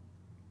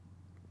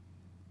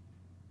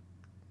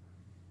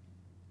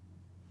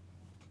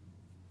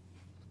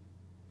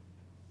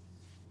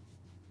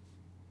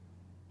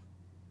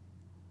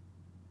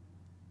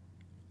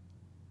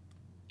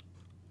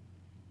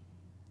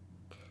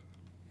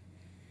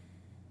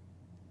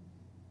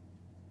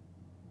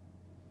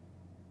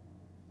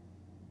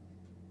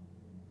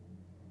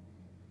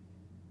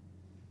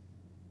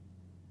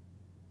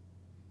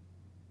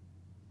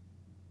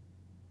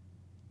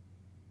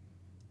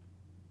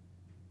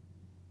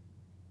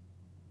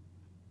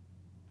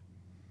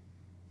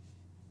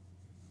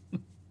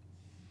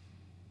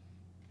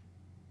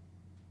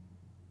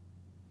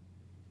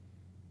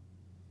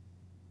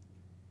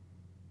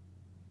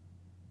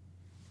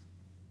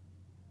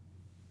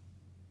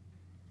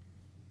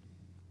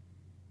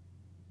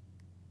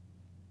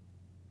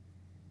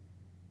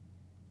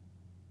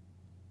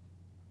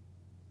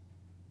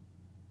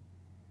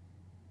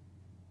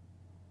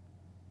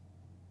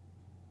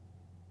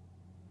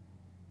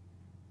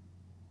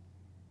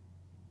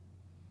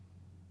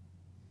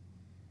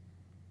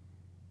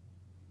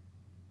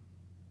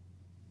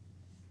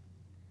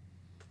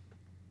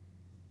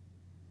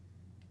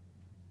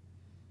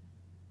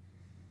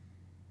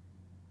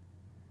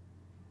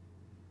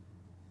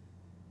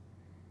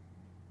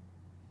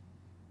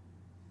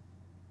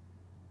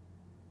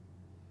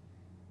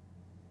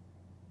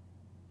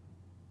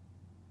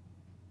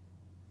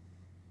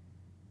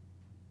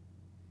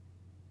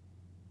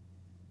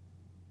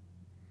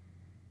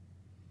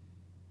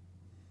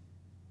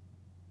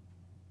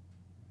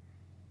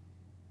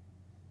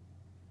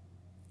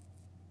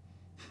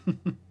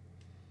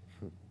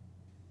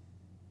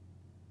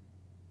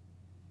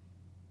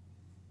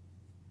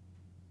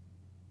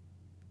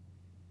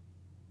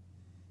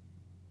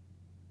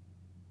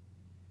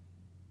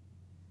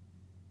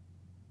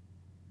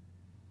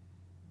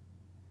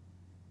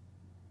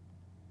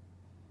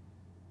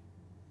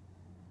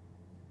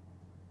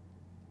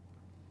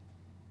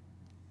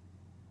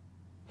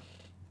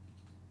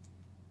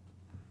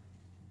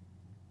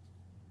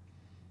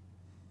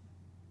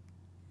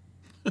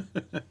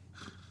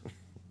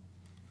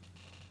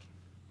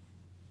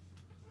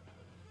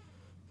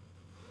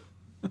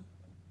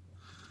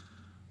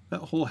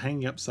 That whole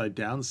hanging upside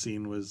down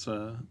scene was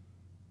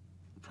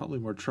probably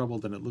more trouble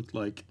than it looked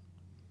like.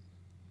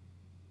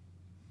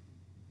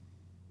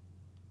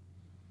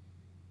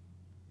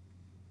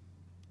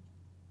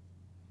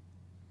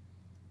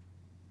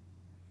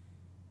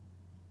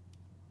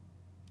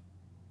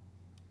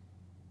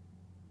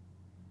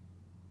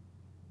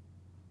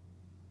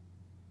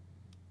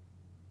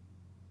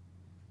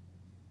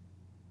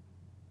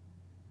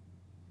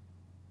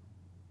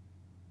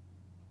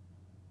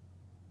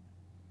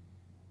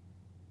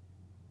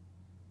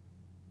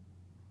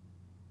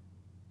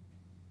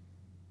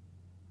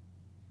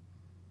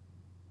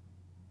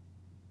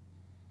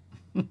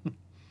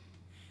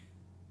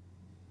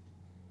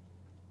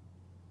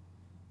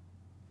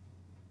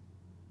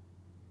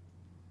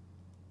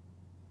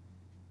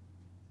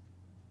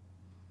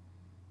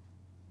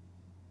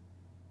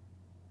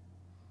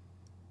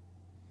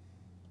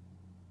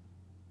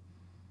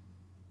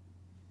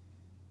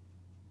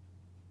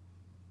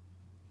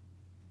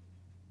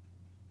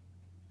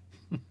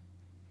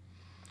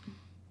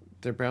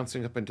 They're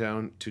bouncing up and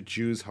down to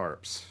Jews'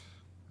 harps.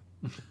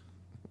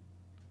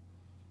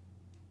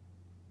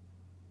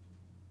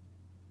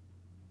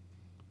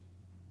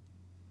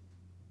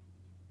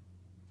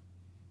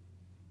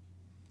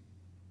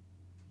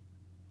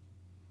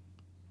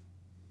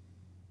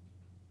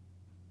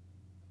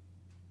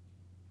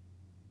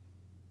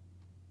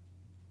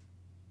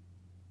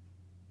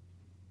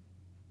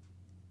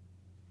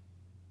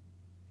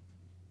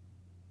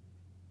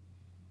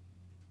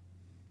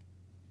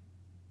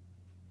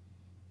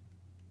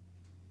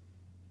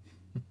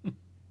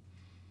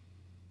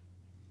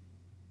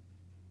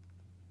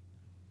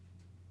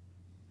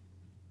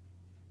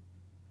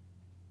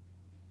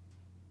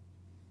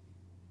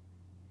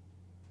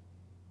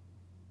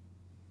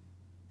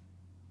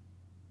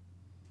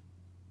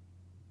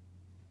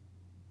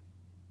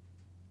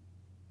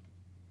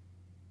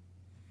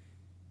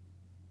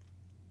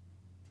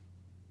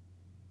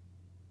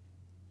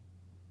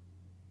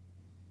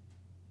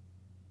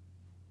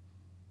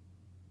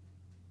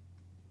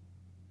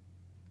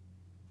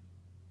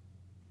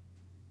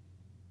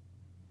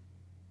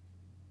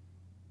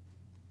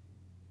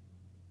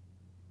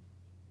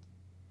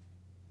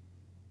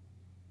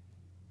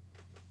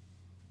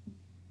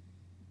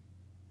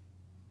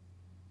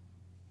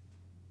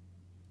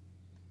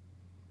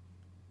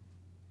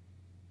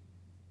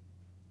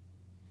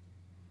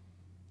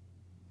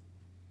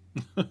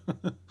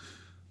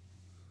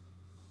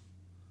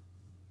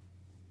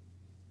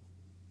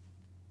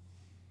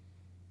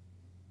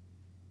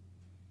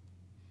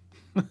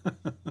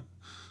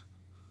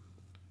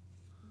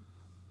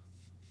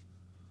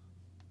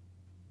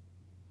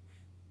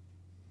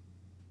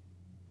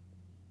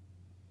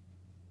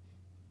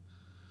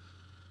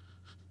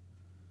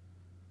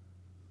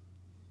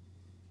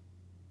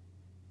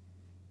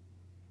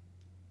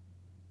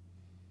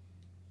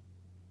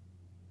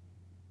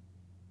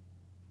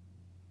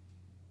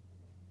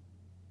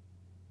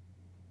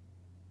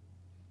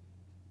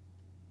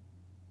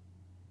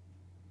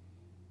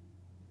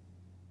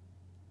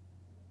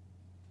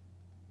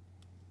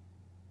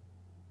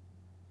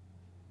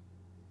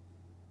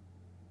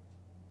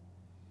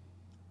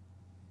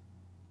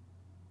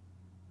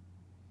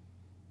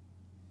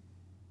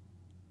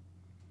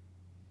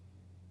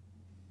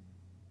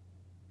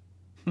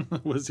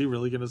 Was he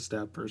really going to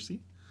stab Percy?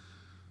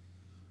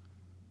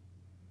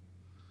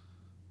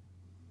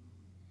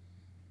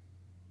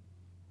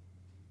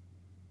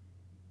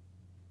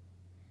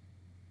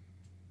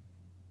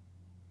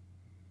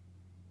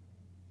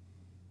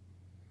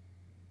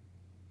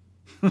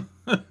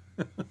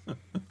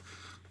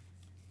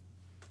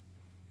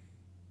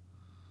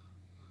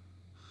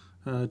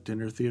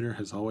 Dinner theater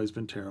has always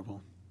been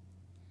terrible.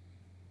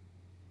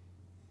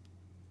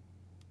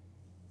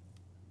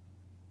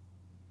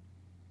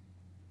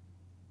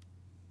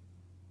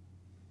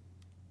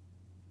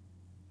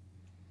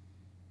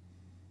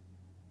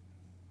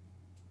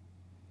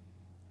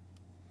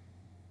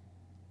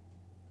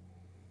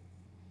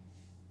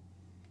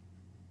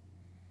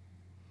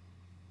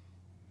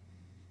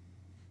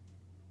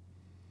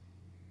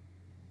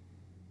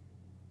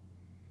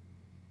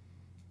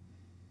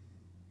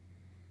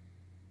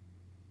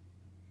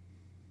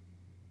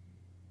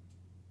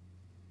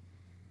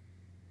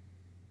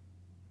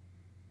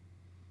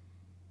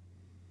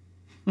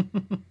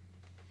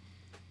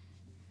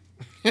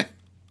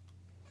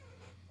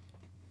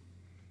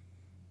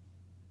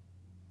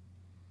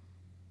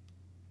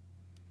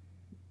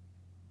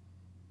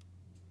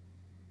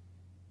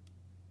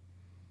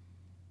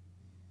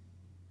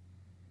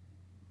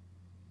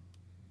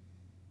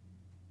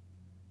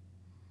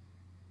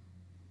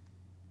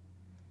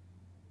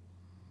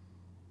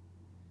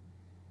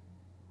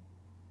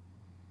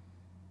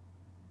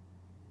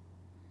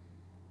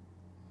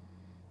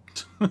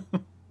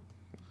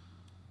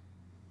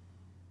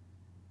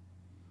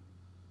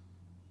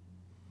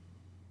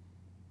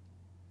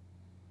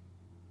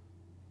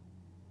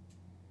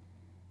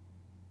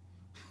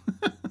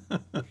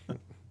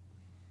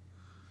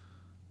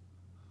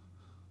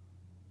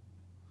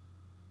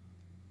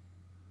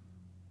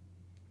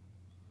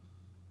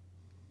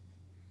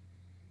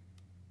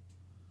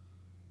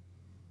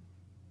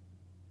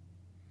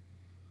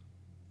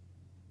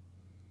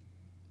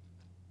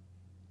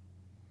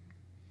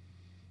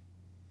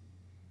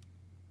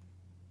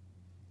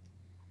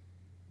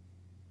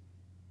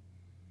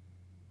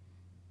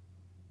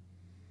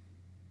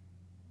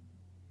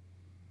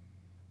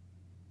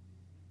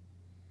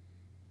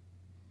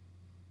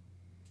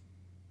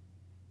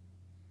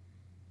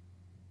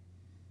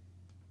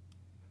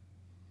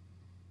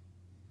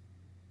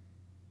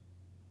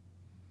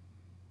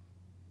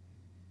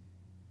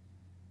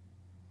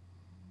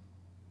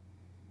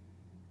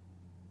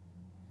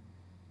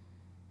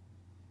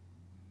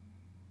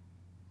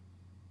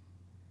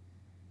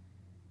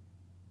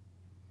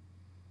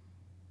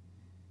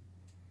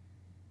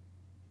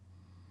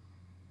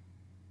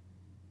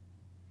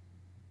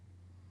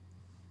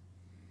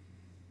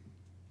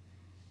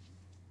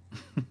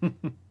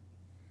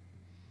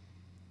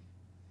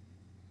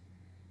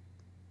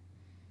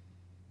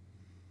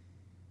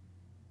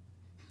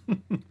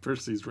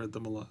 Percy's read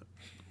them a lot.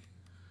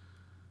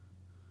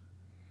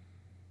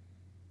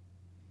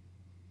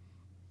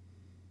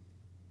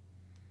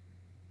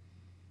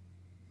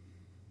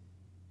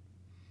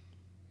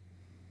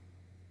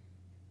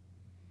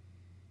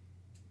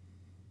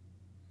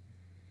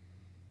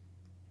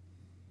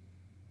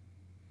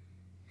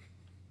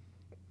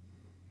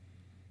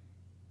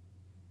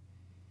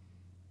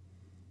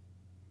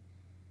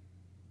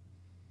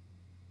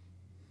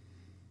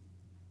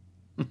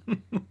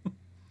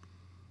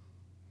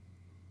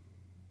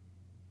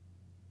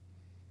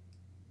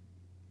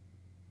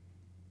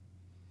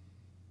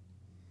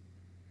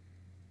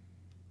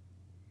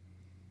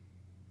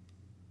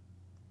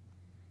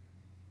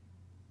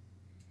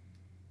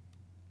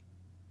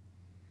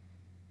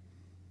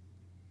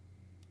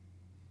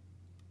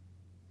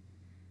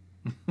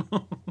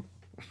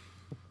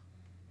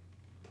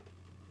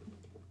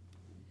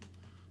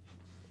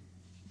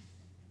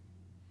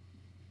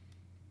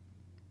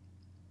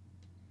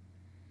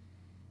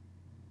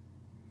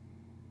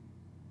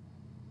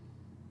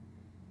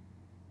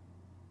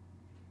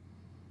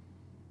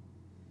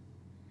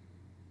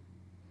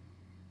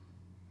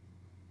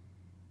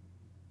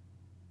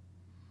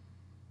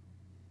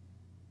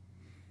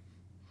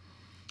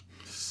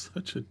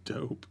 Such a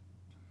dope.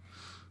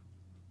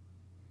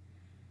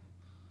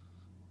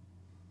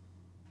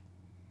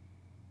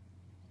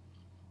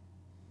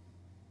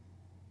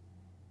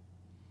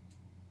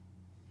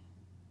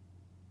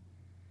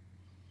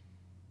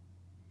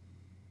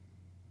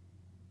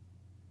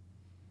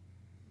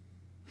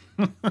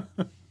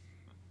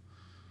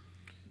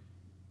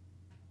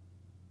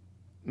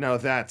 Now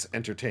that's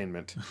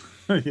entertainment.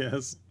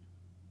 Yes.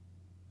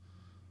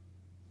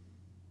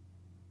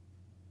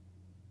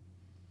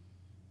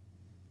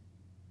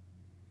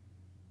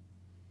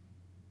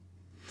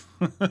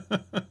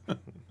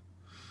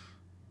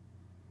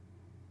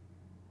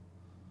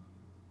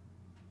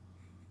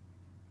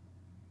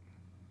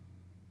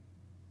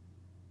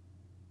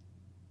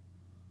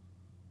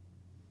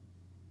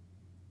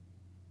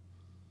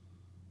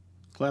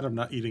 Glad I'm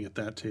not eating at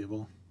that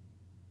table.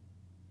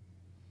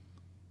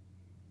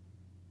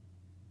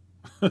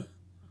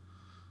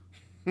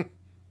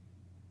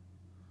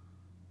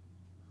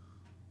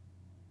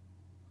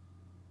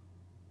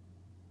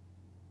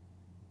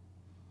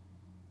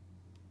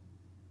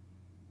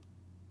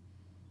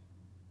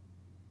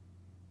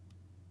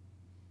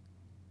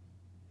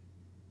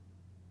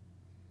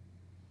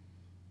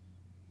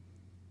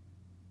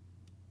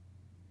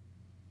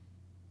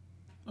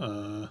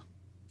 Uh,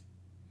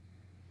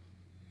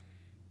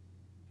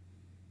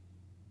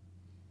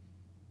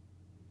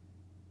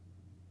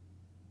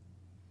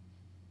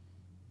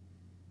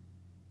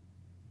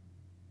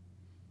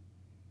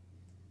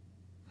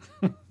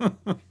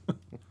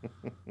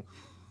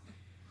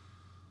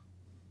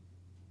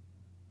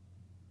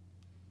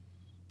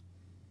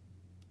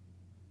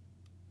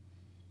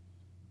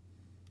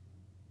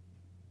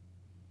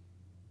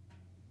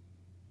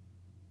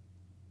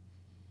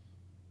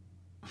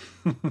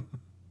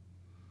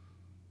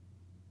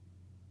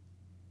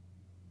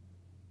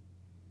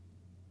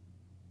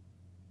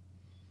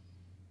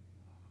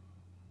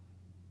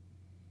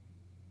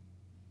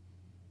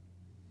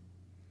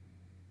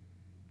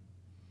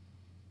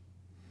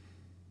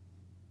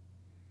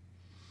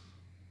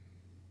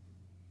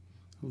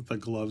 with the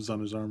gloves on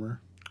his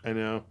armor. I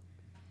know.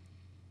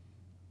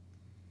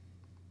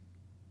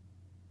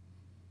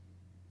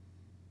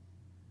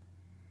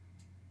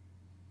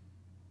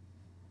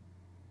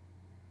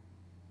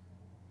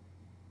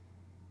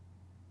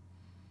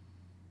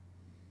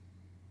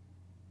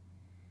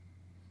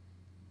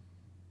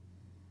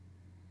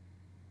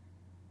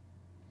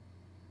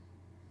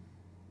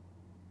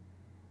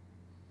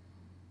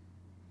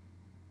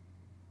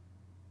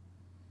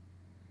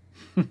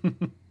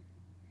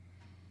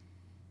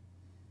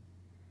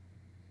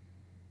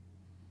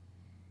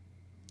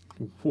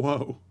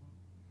 Whoa.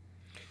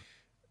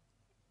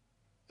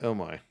 Oh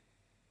my.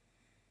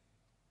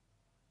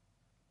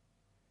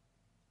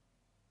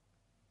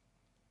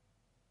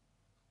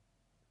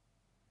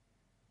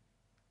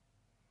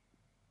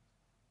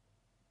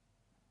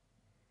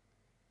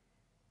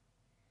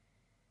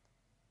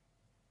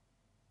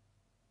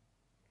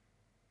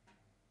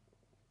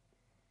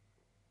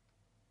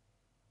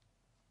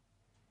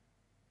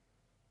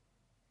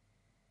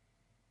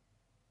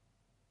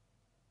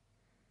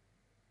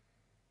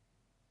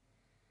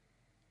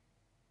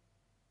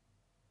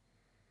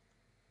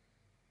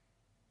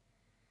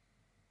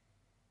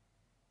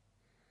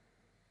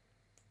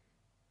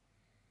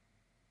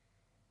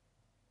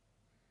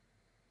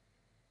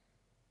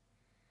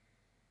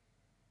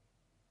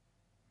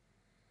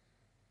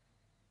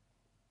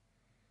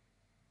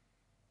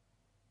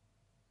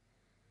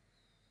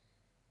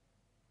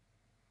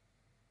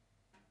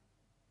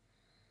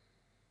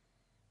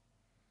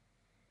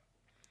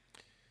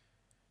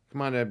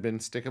 Come on, I've been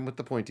sticking with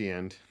the pointy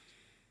end.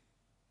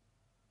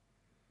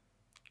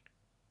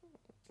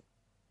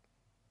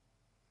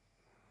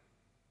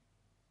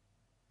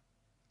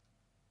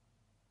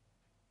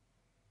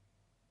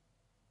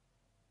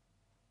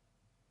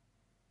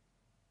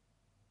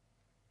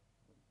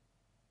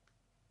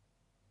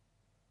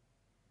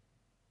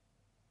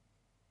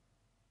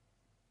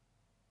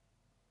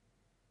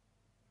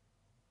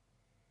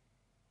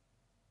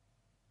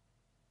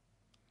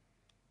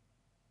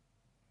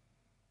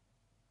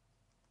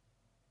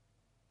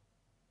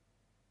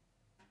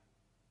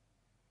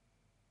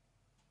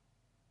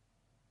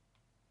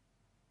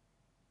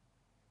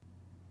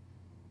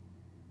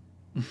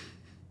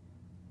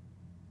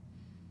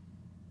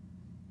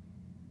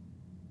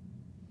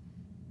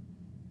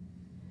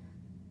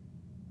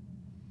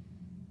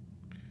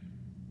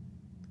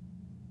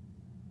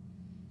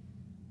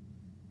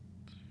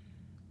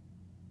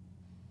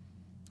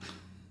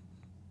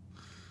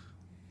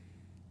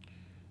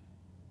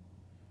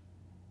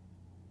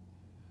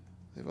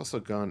 They've also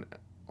gone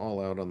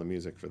all out on the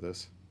music for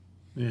this.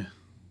 Yeah.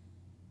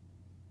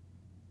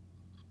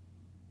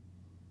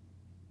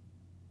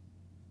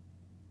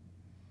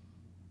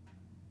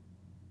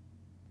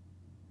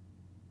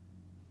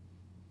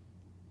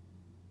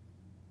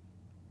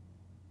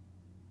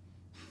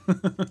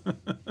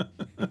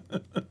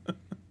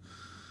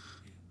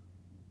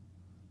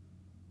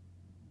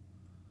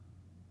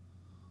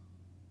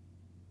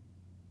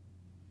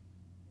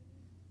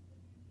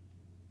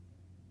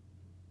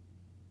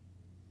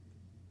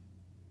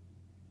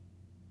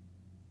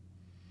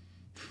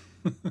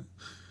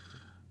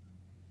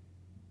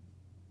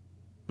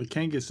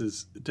 McCangus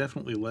is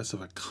definitely less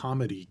of a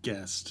comedy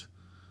guest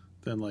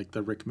than like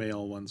the Rick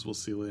Mayall ones we'll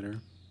see later.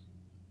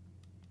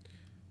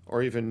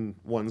 Or even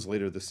ones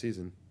later this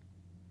season.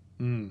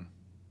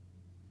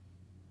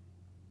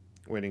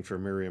 Waiting for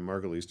Miriam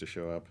Margolyes to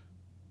show up.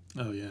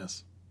 Oh,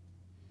 yes.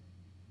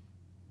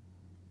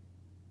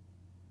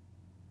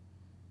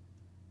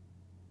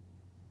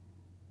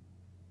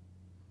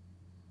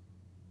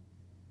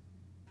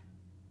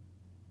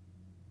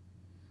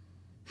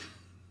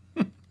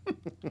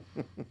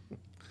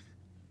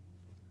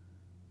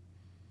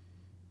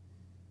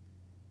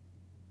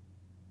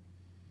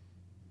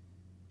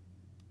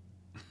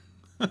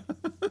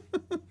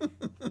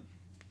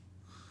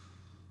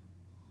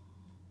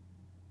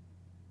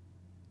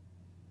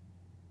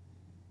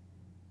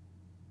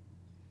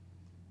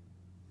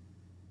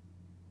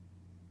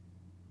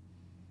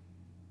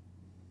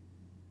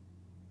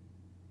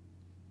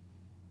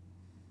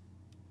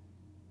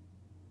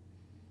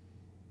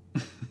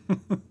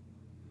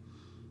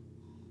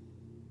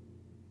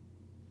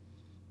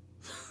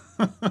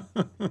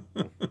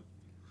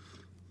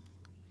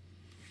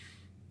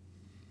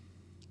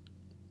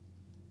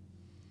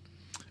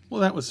 Well,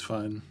 that was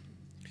fun.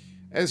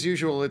 As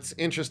usual, it's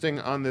interesting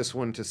on this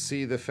one to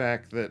see the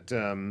fact that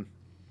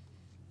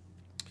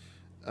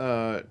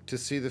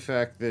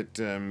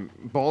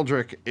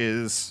Baldric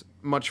is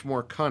much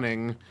more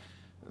cunning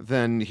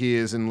than he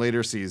is in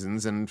later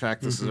seasons, and in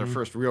fact, this is our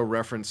first real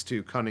reference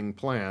to cunning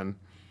plan,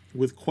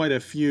 with quite a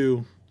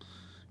few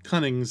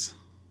cunnings.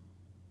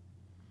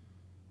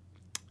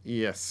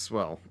 Yes,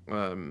 well,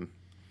 I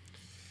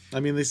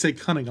mean, they say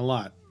cunning a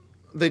lot.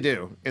 They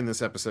do in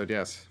this episode.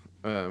 Yes,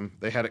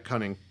 they had it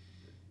cunning.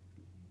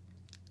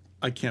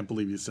 I can't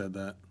believe you said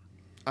that.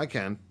 I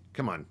can.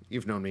 Come on,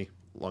 you've known me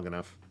long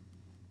enough.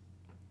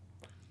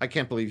 I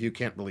can't believe you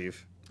can't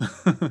believe.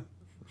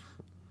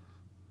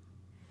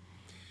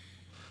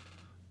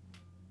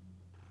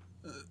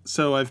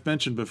 So I've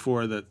mentioned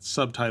before that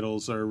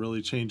subtitles are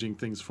really changing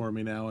things for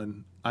me now,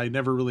 and I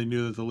never really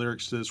knew that the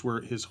lyrics to this were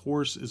 "His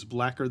horse is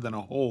blacker than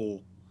a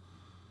hole."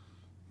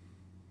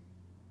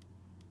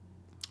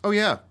 Oh,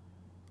 yeah.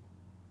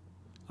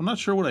 I'm not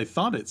sure what I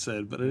thought it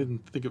said, but I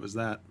didn't think it was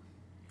that.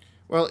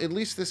 Well, at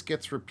least this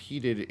gets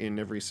repeated in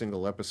every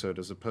single episode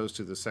as opposed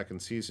to the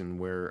second season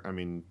where, I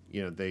mean,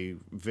 you know, they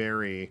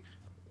vary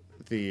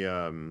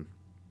the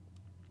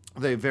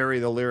they vary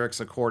the lyrics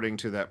according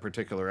to that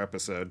particular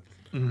episode.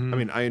 Mm-hmm. I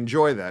mean, I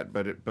enjoy that,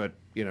 but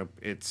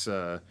it's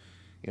at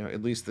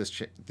least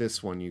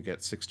this one you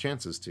get 6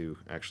 chances to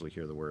actually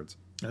hear the words.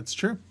 That's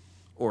true.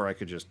 Or I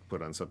could just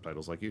put on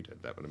subtitles like you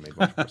did. That would have made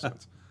much more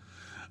sense.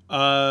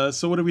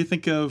 So what do we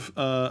think of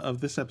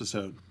this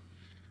episode?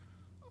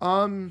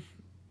 Again,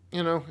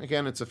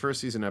 it's a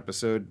first season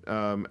episode.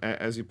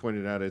 As you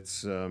pointed out,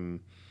 it's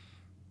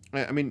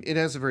it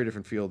has a very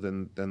different feel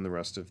than the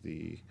rest of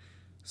the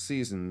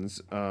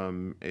seasons.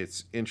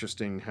 It's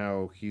interesting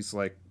how he's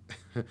like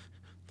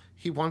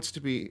he wants to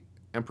be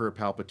Emperor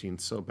Palpatine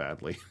so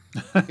badly.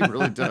 He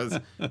really does.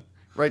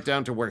 Right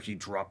down to where he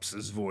drops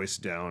his voice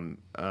down.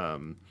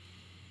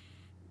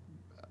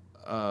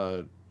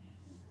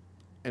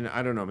 And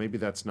I don't know, maybe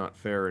that's not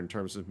fair in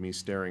terms of me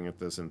staring at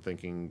this and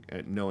thinking,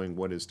 knowing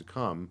what is to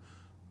come.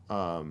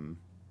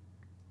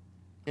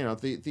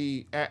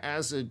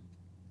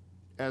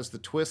 As the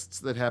twists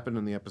that happen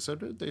in the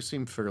episode, they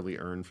seem fairly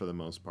earned for the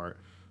most part.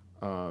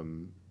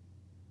 And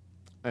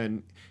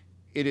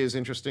it is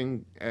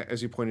interesting,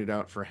 as you pointed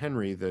out, for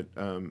Henry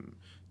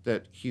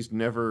that he's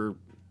never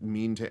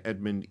mean to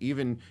Edmund,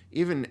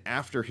 even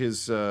after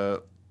his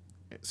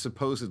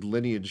supposed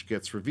lineage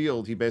gets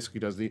revealed. He basically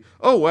does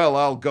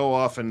I'll go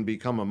off and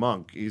become a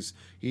monk. He's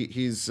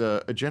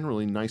a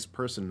generally nice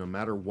person no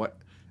matter what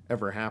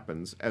ever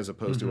happens, as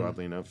opposed to,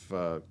 oddly enough,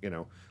 I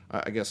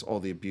guess all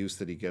the abuse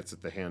that he gets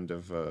at the hand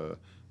of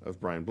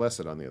Brian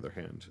Blessed on the other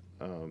hand.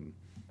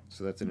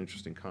 So that's an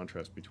interesting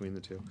contrast between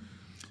the two.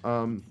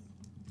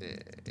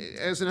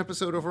 As an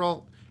episode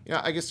overall,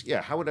 I guess,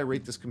 how would I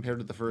rate this compared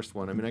to the first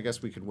one? I mean, I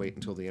guess we could wait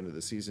until the end of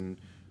the season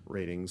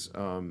ratings.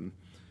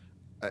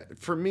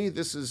 For me,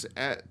 this is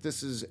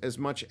as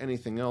much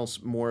anything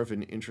else more of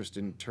an interest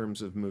in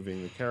terms of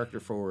moving the character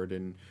forward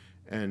and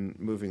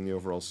moving the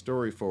overall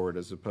story forward,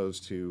 as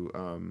opposed to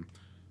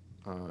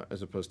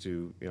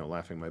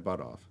laughing my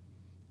butt off.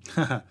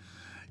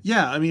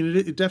 Yeah, I mean,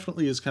 it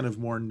definitely is kind of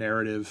more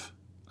narrative,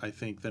 I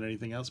think, than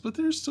anything else. But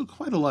there's still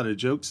quite a lot of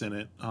jokes in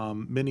it.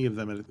 Many of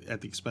them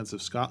at the expense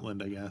of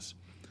Scotland, I guess.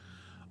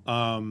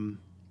 I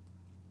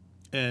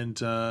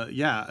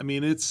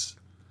mean, it's.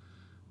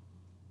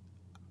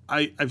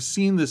 I've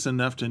seen this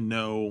enough to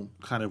know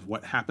kind of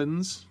what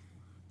happens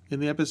in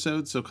the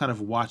episode, so kind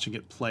of watching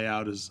it play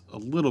out is a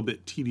little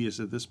bit tedious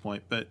at this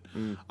point, but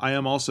I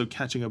am also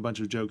catching a bunch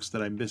of jokes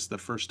that I missed the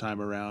first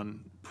time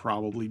around,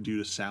 probably due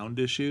to sound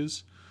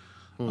issues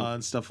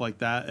and stuff like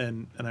that,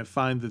 and I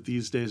find that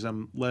these days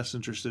I'm less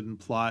interested in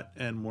plot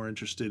and more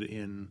interested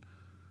in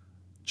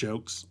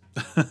jokes.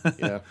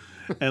 Yeah.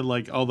 And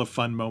like all the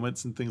fun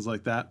moments and things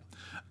like that.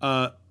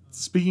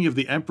 Speaking of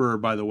the Emperor,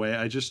 by the way,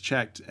 I just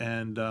checked,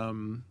 and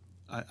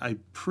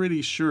I'm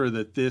pretty sure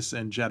that this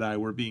and Jedi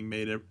were being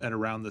made at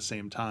around the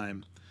same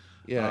time.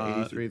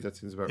 Yeah, 83, that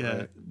seems about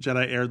right.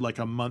 Jedi aired like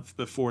a month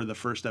before the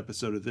first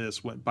episode of this,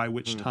 by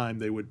which time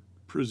they would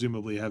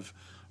presumably have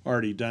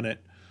already done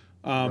it.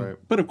 Right.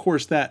 But of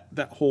course, that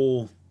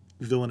whole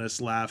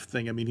villainous laugh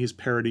thing, I mean, he's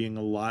parodying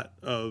a lot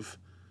of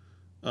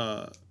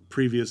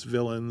previous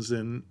villains,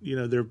 and,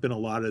 there have been a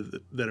lot of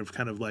that have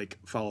kind of like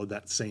followed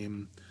that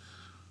same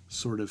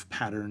sort of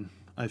pattern,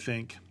 I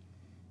think.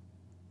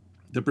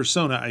 The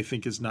persona, I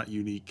think, is not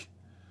unique.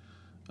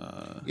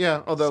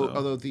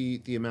 Although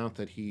the amount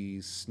that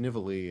he's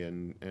snivelly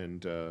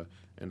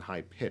and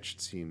high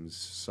pitched seems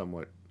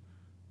somewhat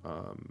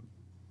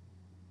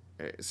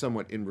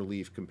in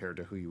relief compared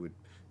to who you would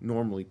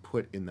normally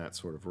put in that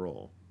sort of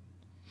role.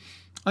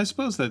 I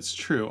suppose that's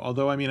true.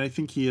 Although, I mean, I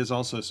think he is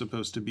also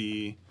supposed to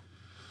be.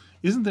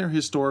 Isn't there a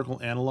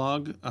historical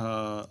analog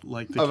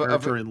like the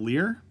character in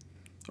Lear?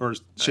 Or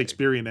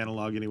Shakespearean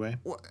analog, anyway.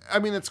 Well, I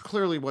mean, that's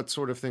clearly what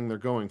sort of thing they're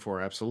going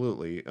for,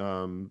 absolutely.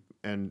 And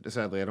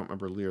sadly, I don't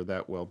remember Lear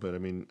that well, but I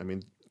mean,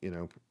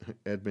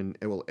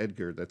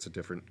 Edgar, that's a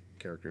different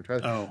character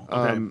entirely. Oh, okay.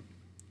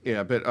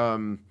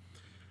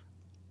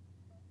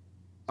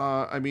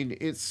 I mean,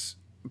 it's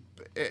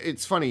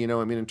funny,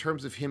 I mean, in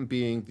terms of him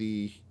being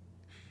the,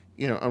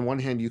 on one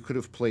hand, you could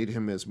have played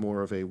him as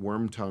more of a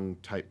Wormtongue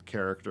type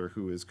character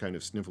who is kind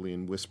of snivelly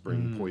and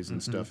whispering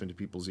poison stuff into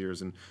people's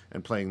ears and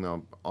playing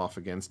them off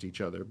against each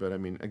other. But I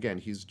mean, again,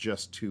 he's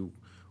just too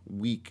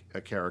weak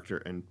a character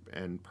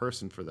and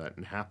person for that,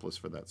 and hapless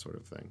for that sort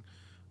of thing.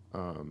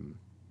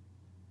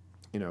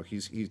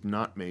 He's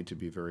not made to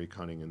be very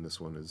cunning in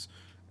this one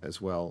as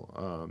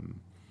well.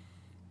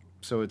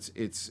 So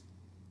it's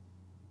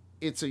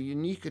a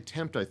unique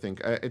attempt, I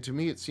think. To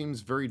me, it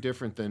seems very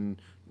different than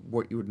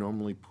what you would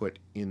normally put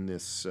in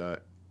this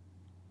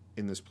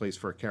place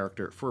for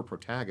a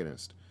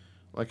protagonist.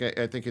 Like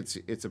I think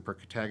it's a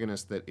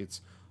protagonist that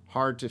it's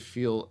hard to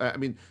feel. I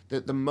mean,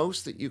 the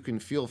most that you can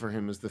feel for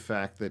him is the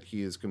fact that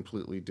he is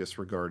completely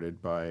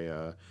disregarded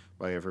by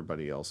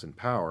everybody else in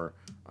power,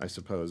 I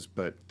suppose.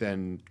 But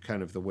then,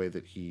 kind of the way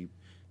that he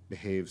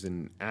behaves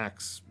and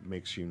acts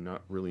makes you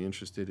not really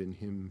interested in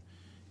him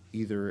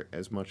either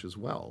as much as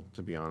well,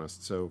 to be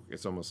honest. So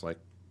it's almost like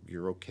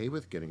you're okay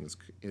with getting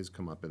his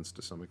comeuppance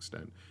to some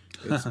extent.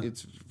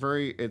 It's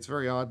very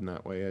odd in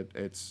that way.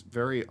 It's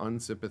very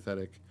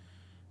unsympathetic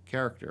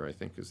character, I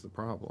think, is the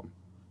problem.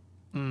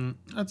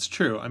 That's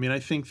true. I mean, I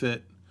think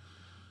that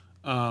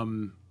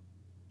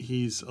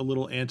he's a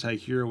little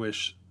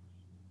anti-heroish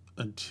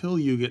until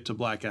you get to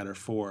Blackadder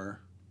 4,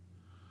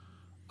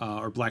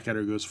 or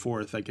Blackadder Goes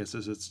Forth, I guess,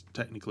 as it's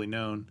technically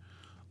known.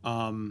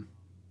 And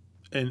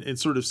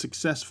it's sort of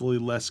successfully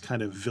less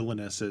kind of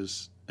villainous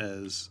as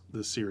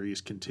the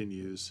series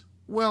continues.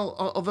 Well,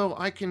 although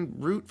I can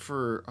root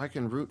for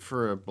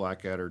a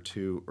Blackadder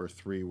 2 or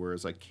 3,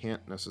 whereas I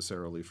can't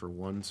necessarily for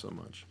 1 so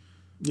much.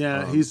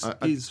 Yeah, his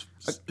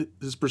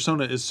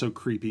persona is so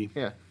creepy.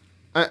 Yeah.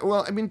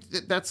 Well, I mean,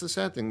 that's the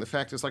sad thing. The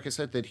fact is, like I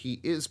said, that he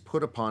is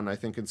put upon, I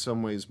think, in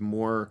some ways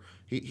more.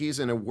 He's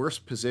in a worse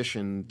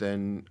position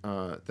than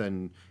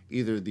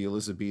either the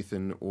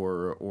Elizabethan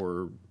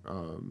or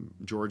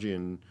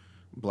Georgian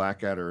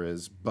Blackadder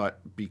is.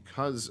 But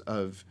because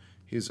of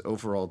his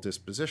overall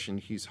disposition,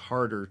 he's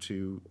harder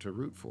to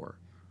root for.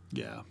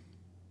 Yeah.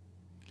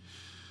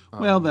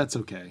 Well, that's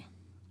okay.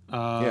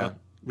 Yeah.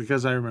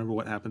 Because I remember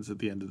what happens at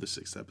the end of the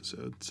 6th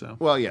episode. So.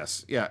 Well,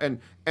 yes, yeah,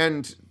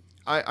 and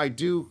I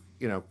do,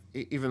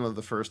 even though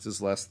the first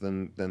is less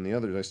than the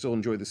others, I still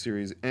enjoy the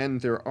series, and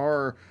there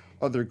are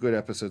other good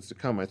episodes to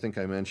come. I think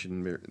I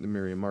mentioned the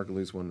Miriam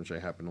Margolyes one, which I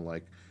happen to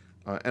like,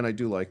 and I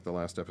do like the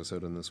last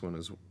episode in this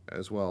one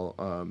as well.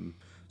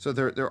 So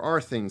there are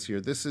things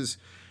here.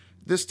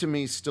 This to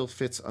me still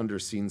fits under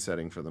scene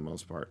setting for the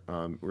most part.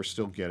 We're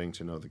still getting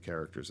to know the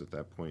characters at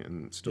that point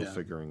and still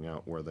figuring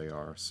out where they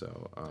are.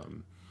 So.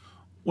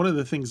 One of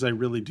the things I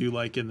really do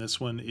like in this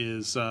one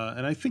is,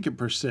 and I think it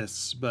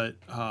persists, but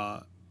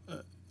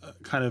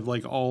kind of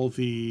like all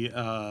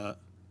the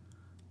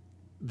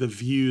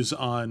views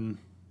on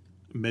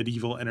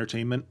medieval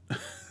entertainment,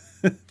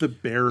 the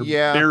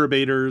bear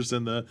baiters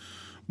and the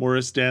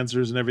Morris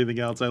dancers and everything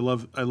else. I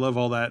love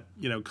all that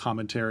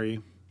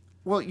commentary.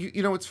 Well,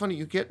 it's funny.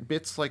 You get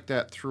bits like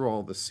that through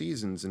all the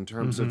seasons in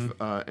terms of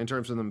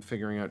them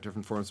figuring out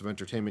different forms of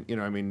entertainment.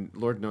 I mean,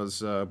 Lord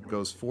Knows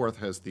Goes Forth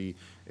has the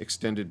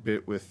extended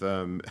bit with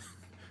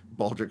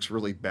Baldrick's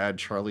really bad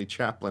Charlie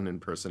Chaplin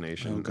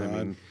impersonation. Oh,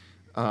 God.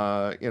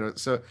 I mean,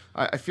 so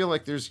I feel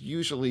like there's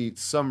usually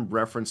some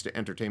reference to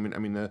entertainment. I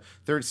mean, the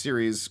third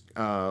series,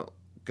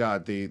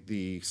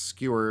 the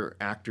skewer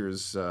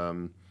actors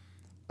in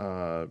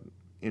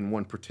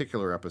one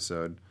particular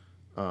episode.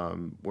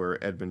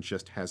 Where Edmund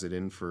just has it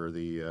in for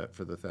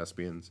the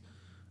thespians.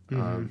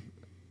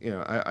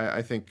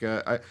 I think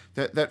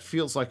that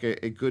feels like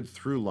a good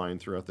through line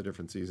throughout the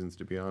different seasons,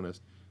 to be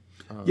honest.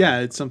 Yeah,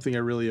 it's something I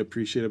really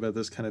appreciate about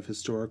this kind of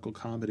historical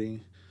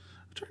comedy.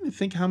 I'm trying to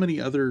think how many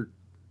other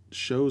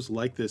shows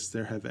like this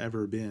there have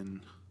ever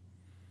been.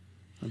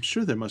 I'm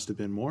sure there must have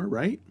been more,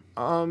 right?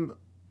 Well,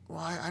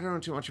 I don't know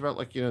too much about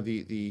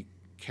the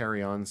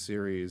Carry On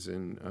series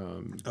and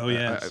oh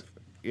yes.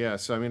 Yeah,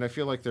 so I mean, I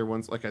feel like there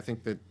ones I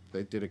think that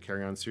they did a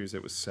Carry On series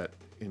that was set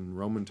in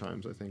Roman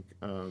times. I think,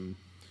 and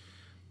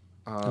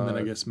then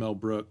I guess Mel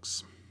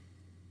Brooks.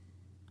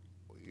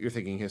 You're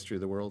thinking History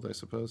of the World, I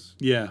suppose.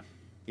 Yeah.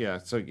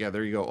 So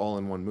there you go, all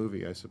in one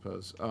movie, I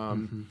suppose.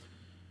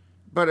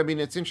 But I mean,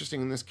 it's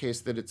interesting in this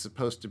case that it's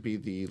supposed to be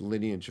the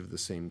lineage of the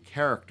same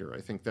character.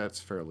 I think that's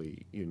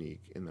fairly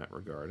unique in that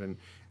regard,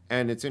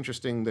 and it's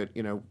interesting that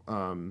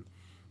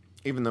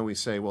even though we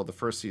say, well, the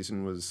first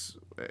season was,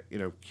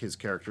 his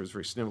character was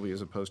very snivelly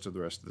as opposed to the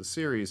rest of the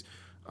series,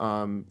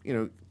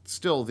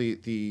 still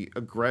the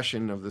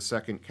aggression of the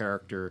second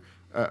character,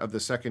 of the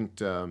second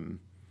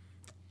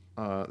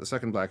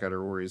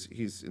Blackadder, where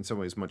he's in some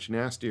ways much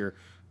nastier.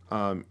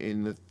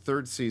 In the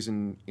third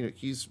season,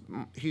 he's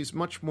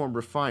much more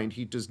refined.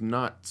 He does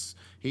not.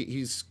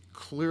 He's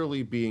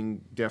clearly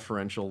being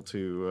deferential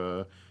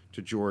to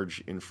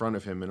George in front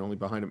of him and only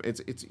behind him.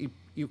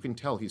 You can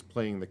tell he's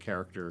playing the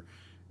character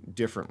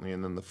differently.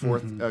 And then the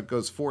fourth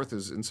Goes Forth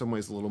is in some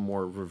ways a little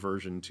more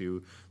reversion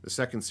to the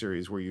second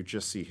series, where you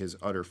just see his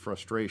utter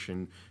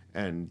frustration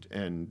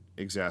and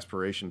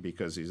exasperation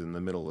because he's in the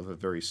middle of a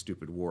very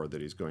stupid war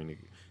that he's going to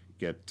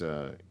get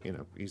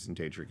he's in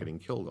danger of getting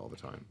killed all the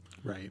time.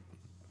 Right.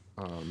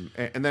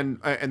 And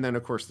then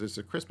of course there's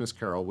A Christmas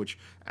Carol, which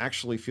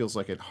actually feels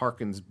like it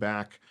harkens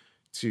back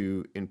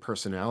in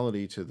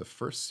personality to the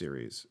first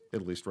series,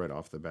 at least right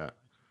off the bat.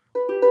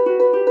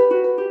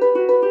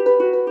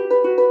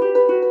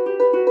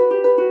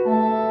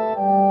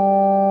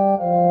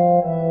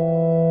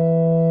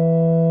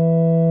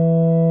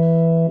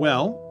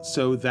 Well,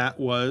 so that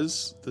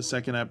was the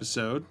second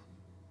episode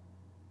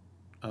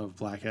of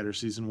Blackadder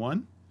Season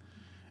 1.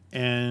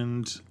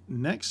 And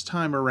next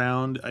time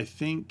around, I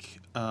think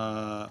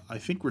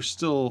we're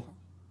still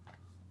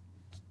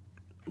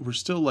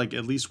like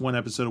at least one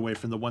episode away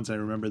from the ones I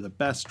remember the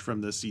best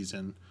from this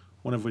season,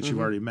 one of which you've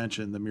already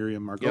mentioned, the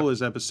Miriam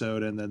Margolyes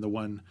episode, and then the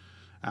one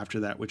after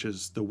that, which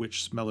is the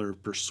Witch Smeller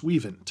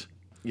Pursuivant.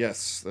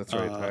 Yes, that's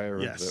right. I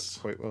remember that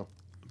quite well.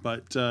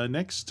 But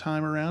next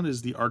time around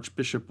is the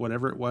Archbishop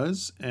whatever it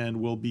was, and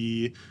we'll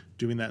be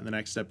doing that in the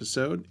next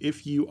episode.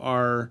 If you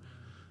are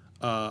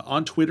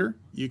on Twitter,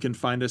 you can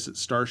find us at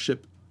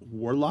Starship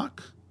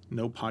Warlock.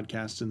 No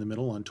podcast in the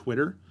middle on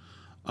Twitter.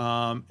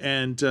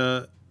 And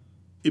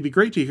it'd be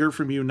great to hear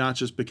from you, not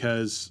just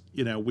because,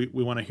 we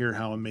want to hear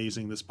how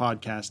amazing this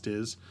podcast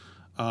is.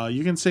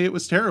 You can say it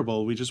was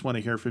terrible. We just want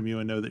to hear from you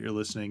and know that you're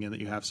listening and that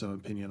you have some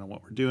opinion on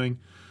what we're doing.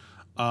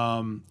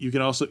 You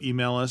can also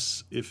email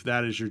us if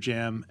that is your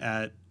jam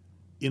at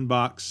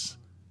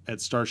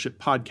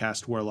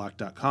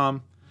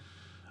inbox@starshippodcastwarlock.com.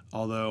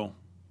 Although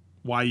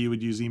why you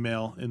would use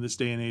email in this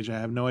day and age, I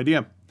have no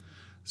idea.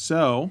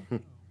 So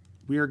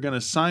we are going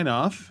to sign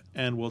off,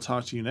 and we'll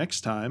talk to you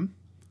next time.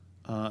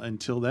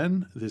 Until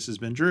then, this has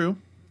been Drew.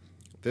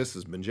 This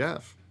has been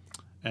Jeff.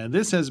 And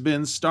this has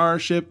been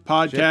Starship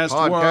Podcast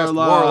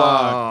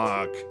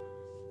Warlock.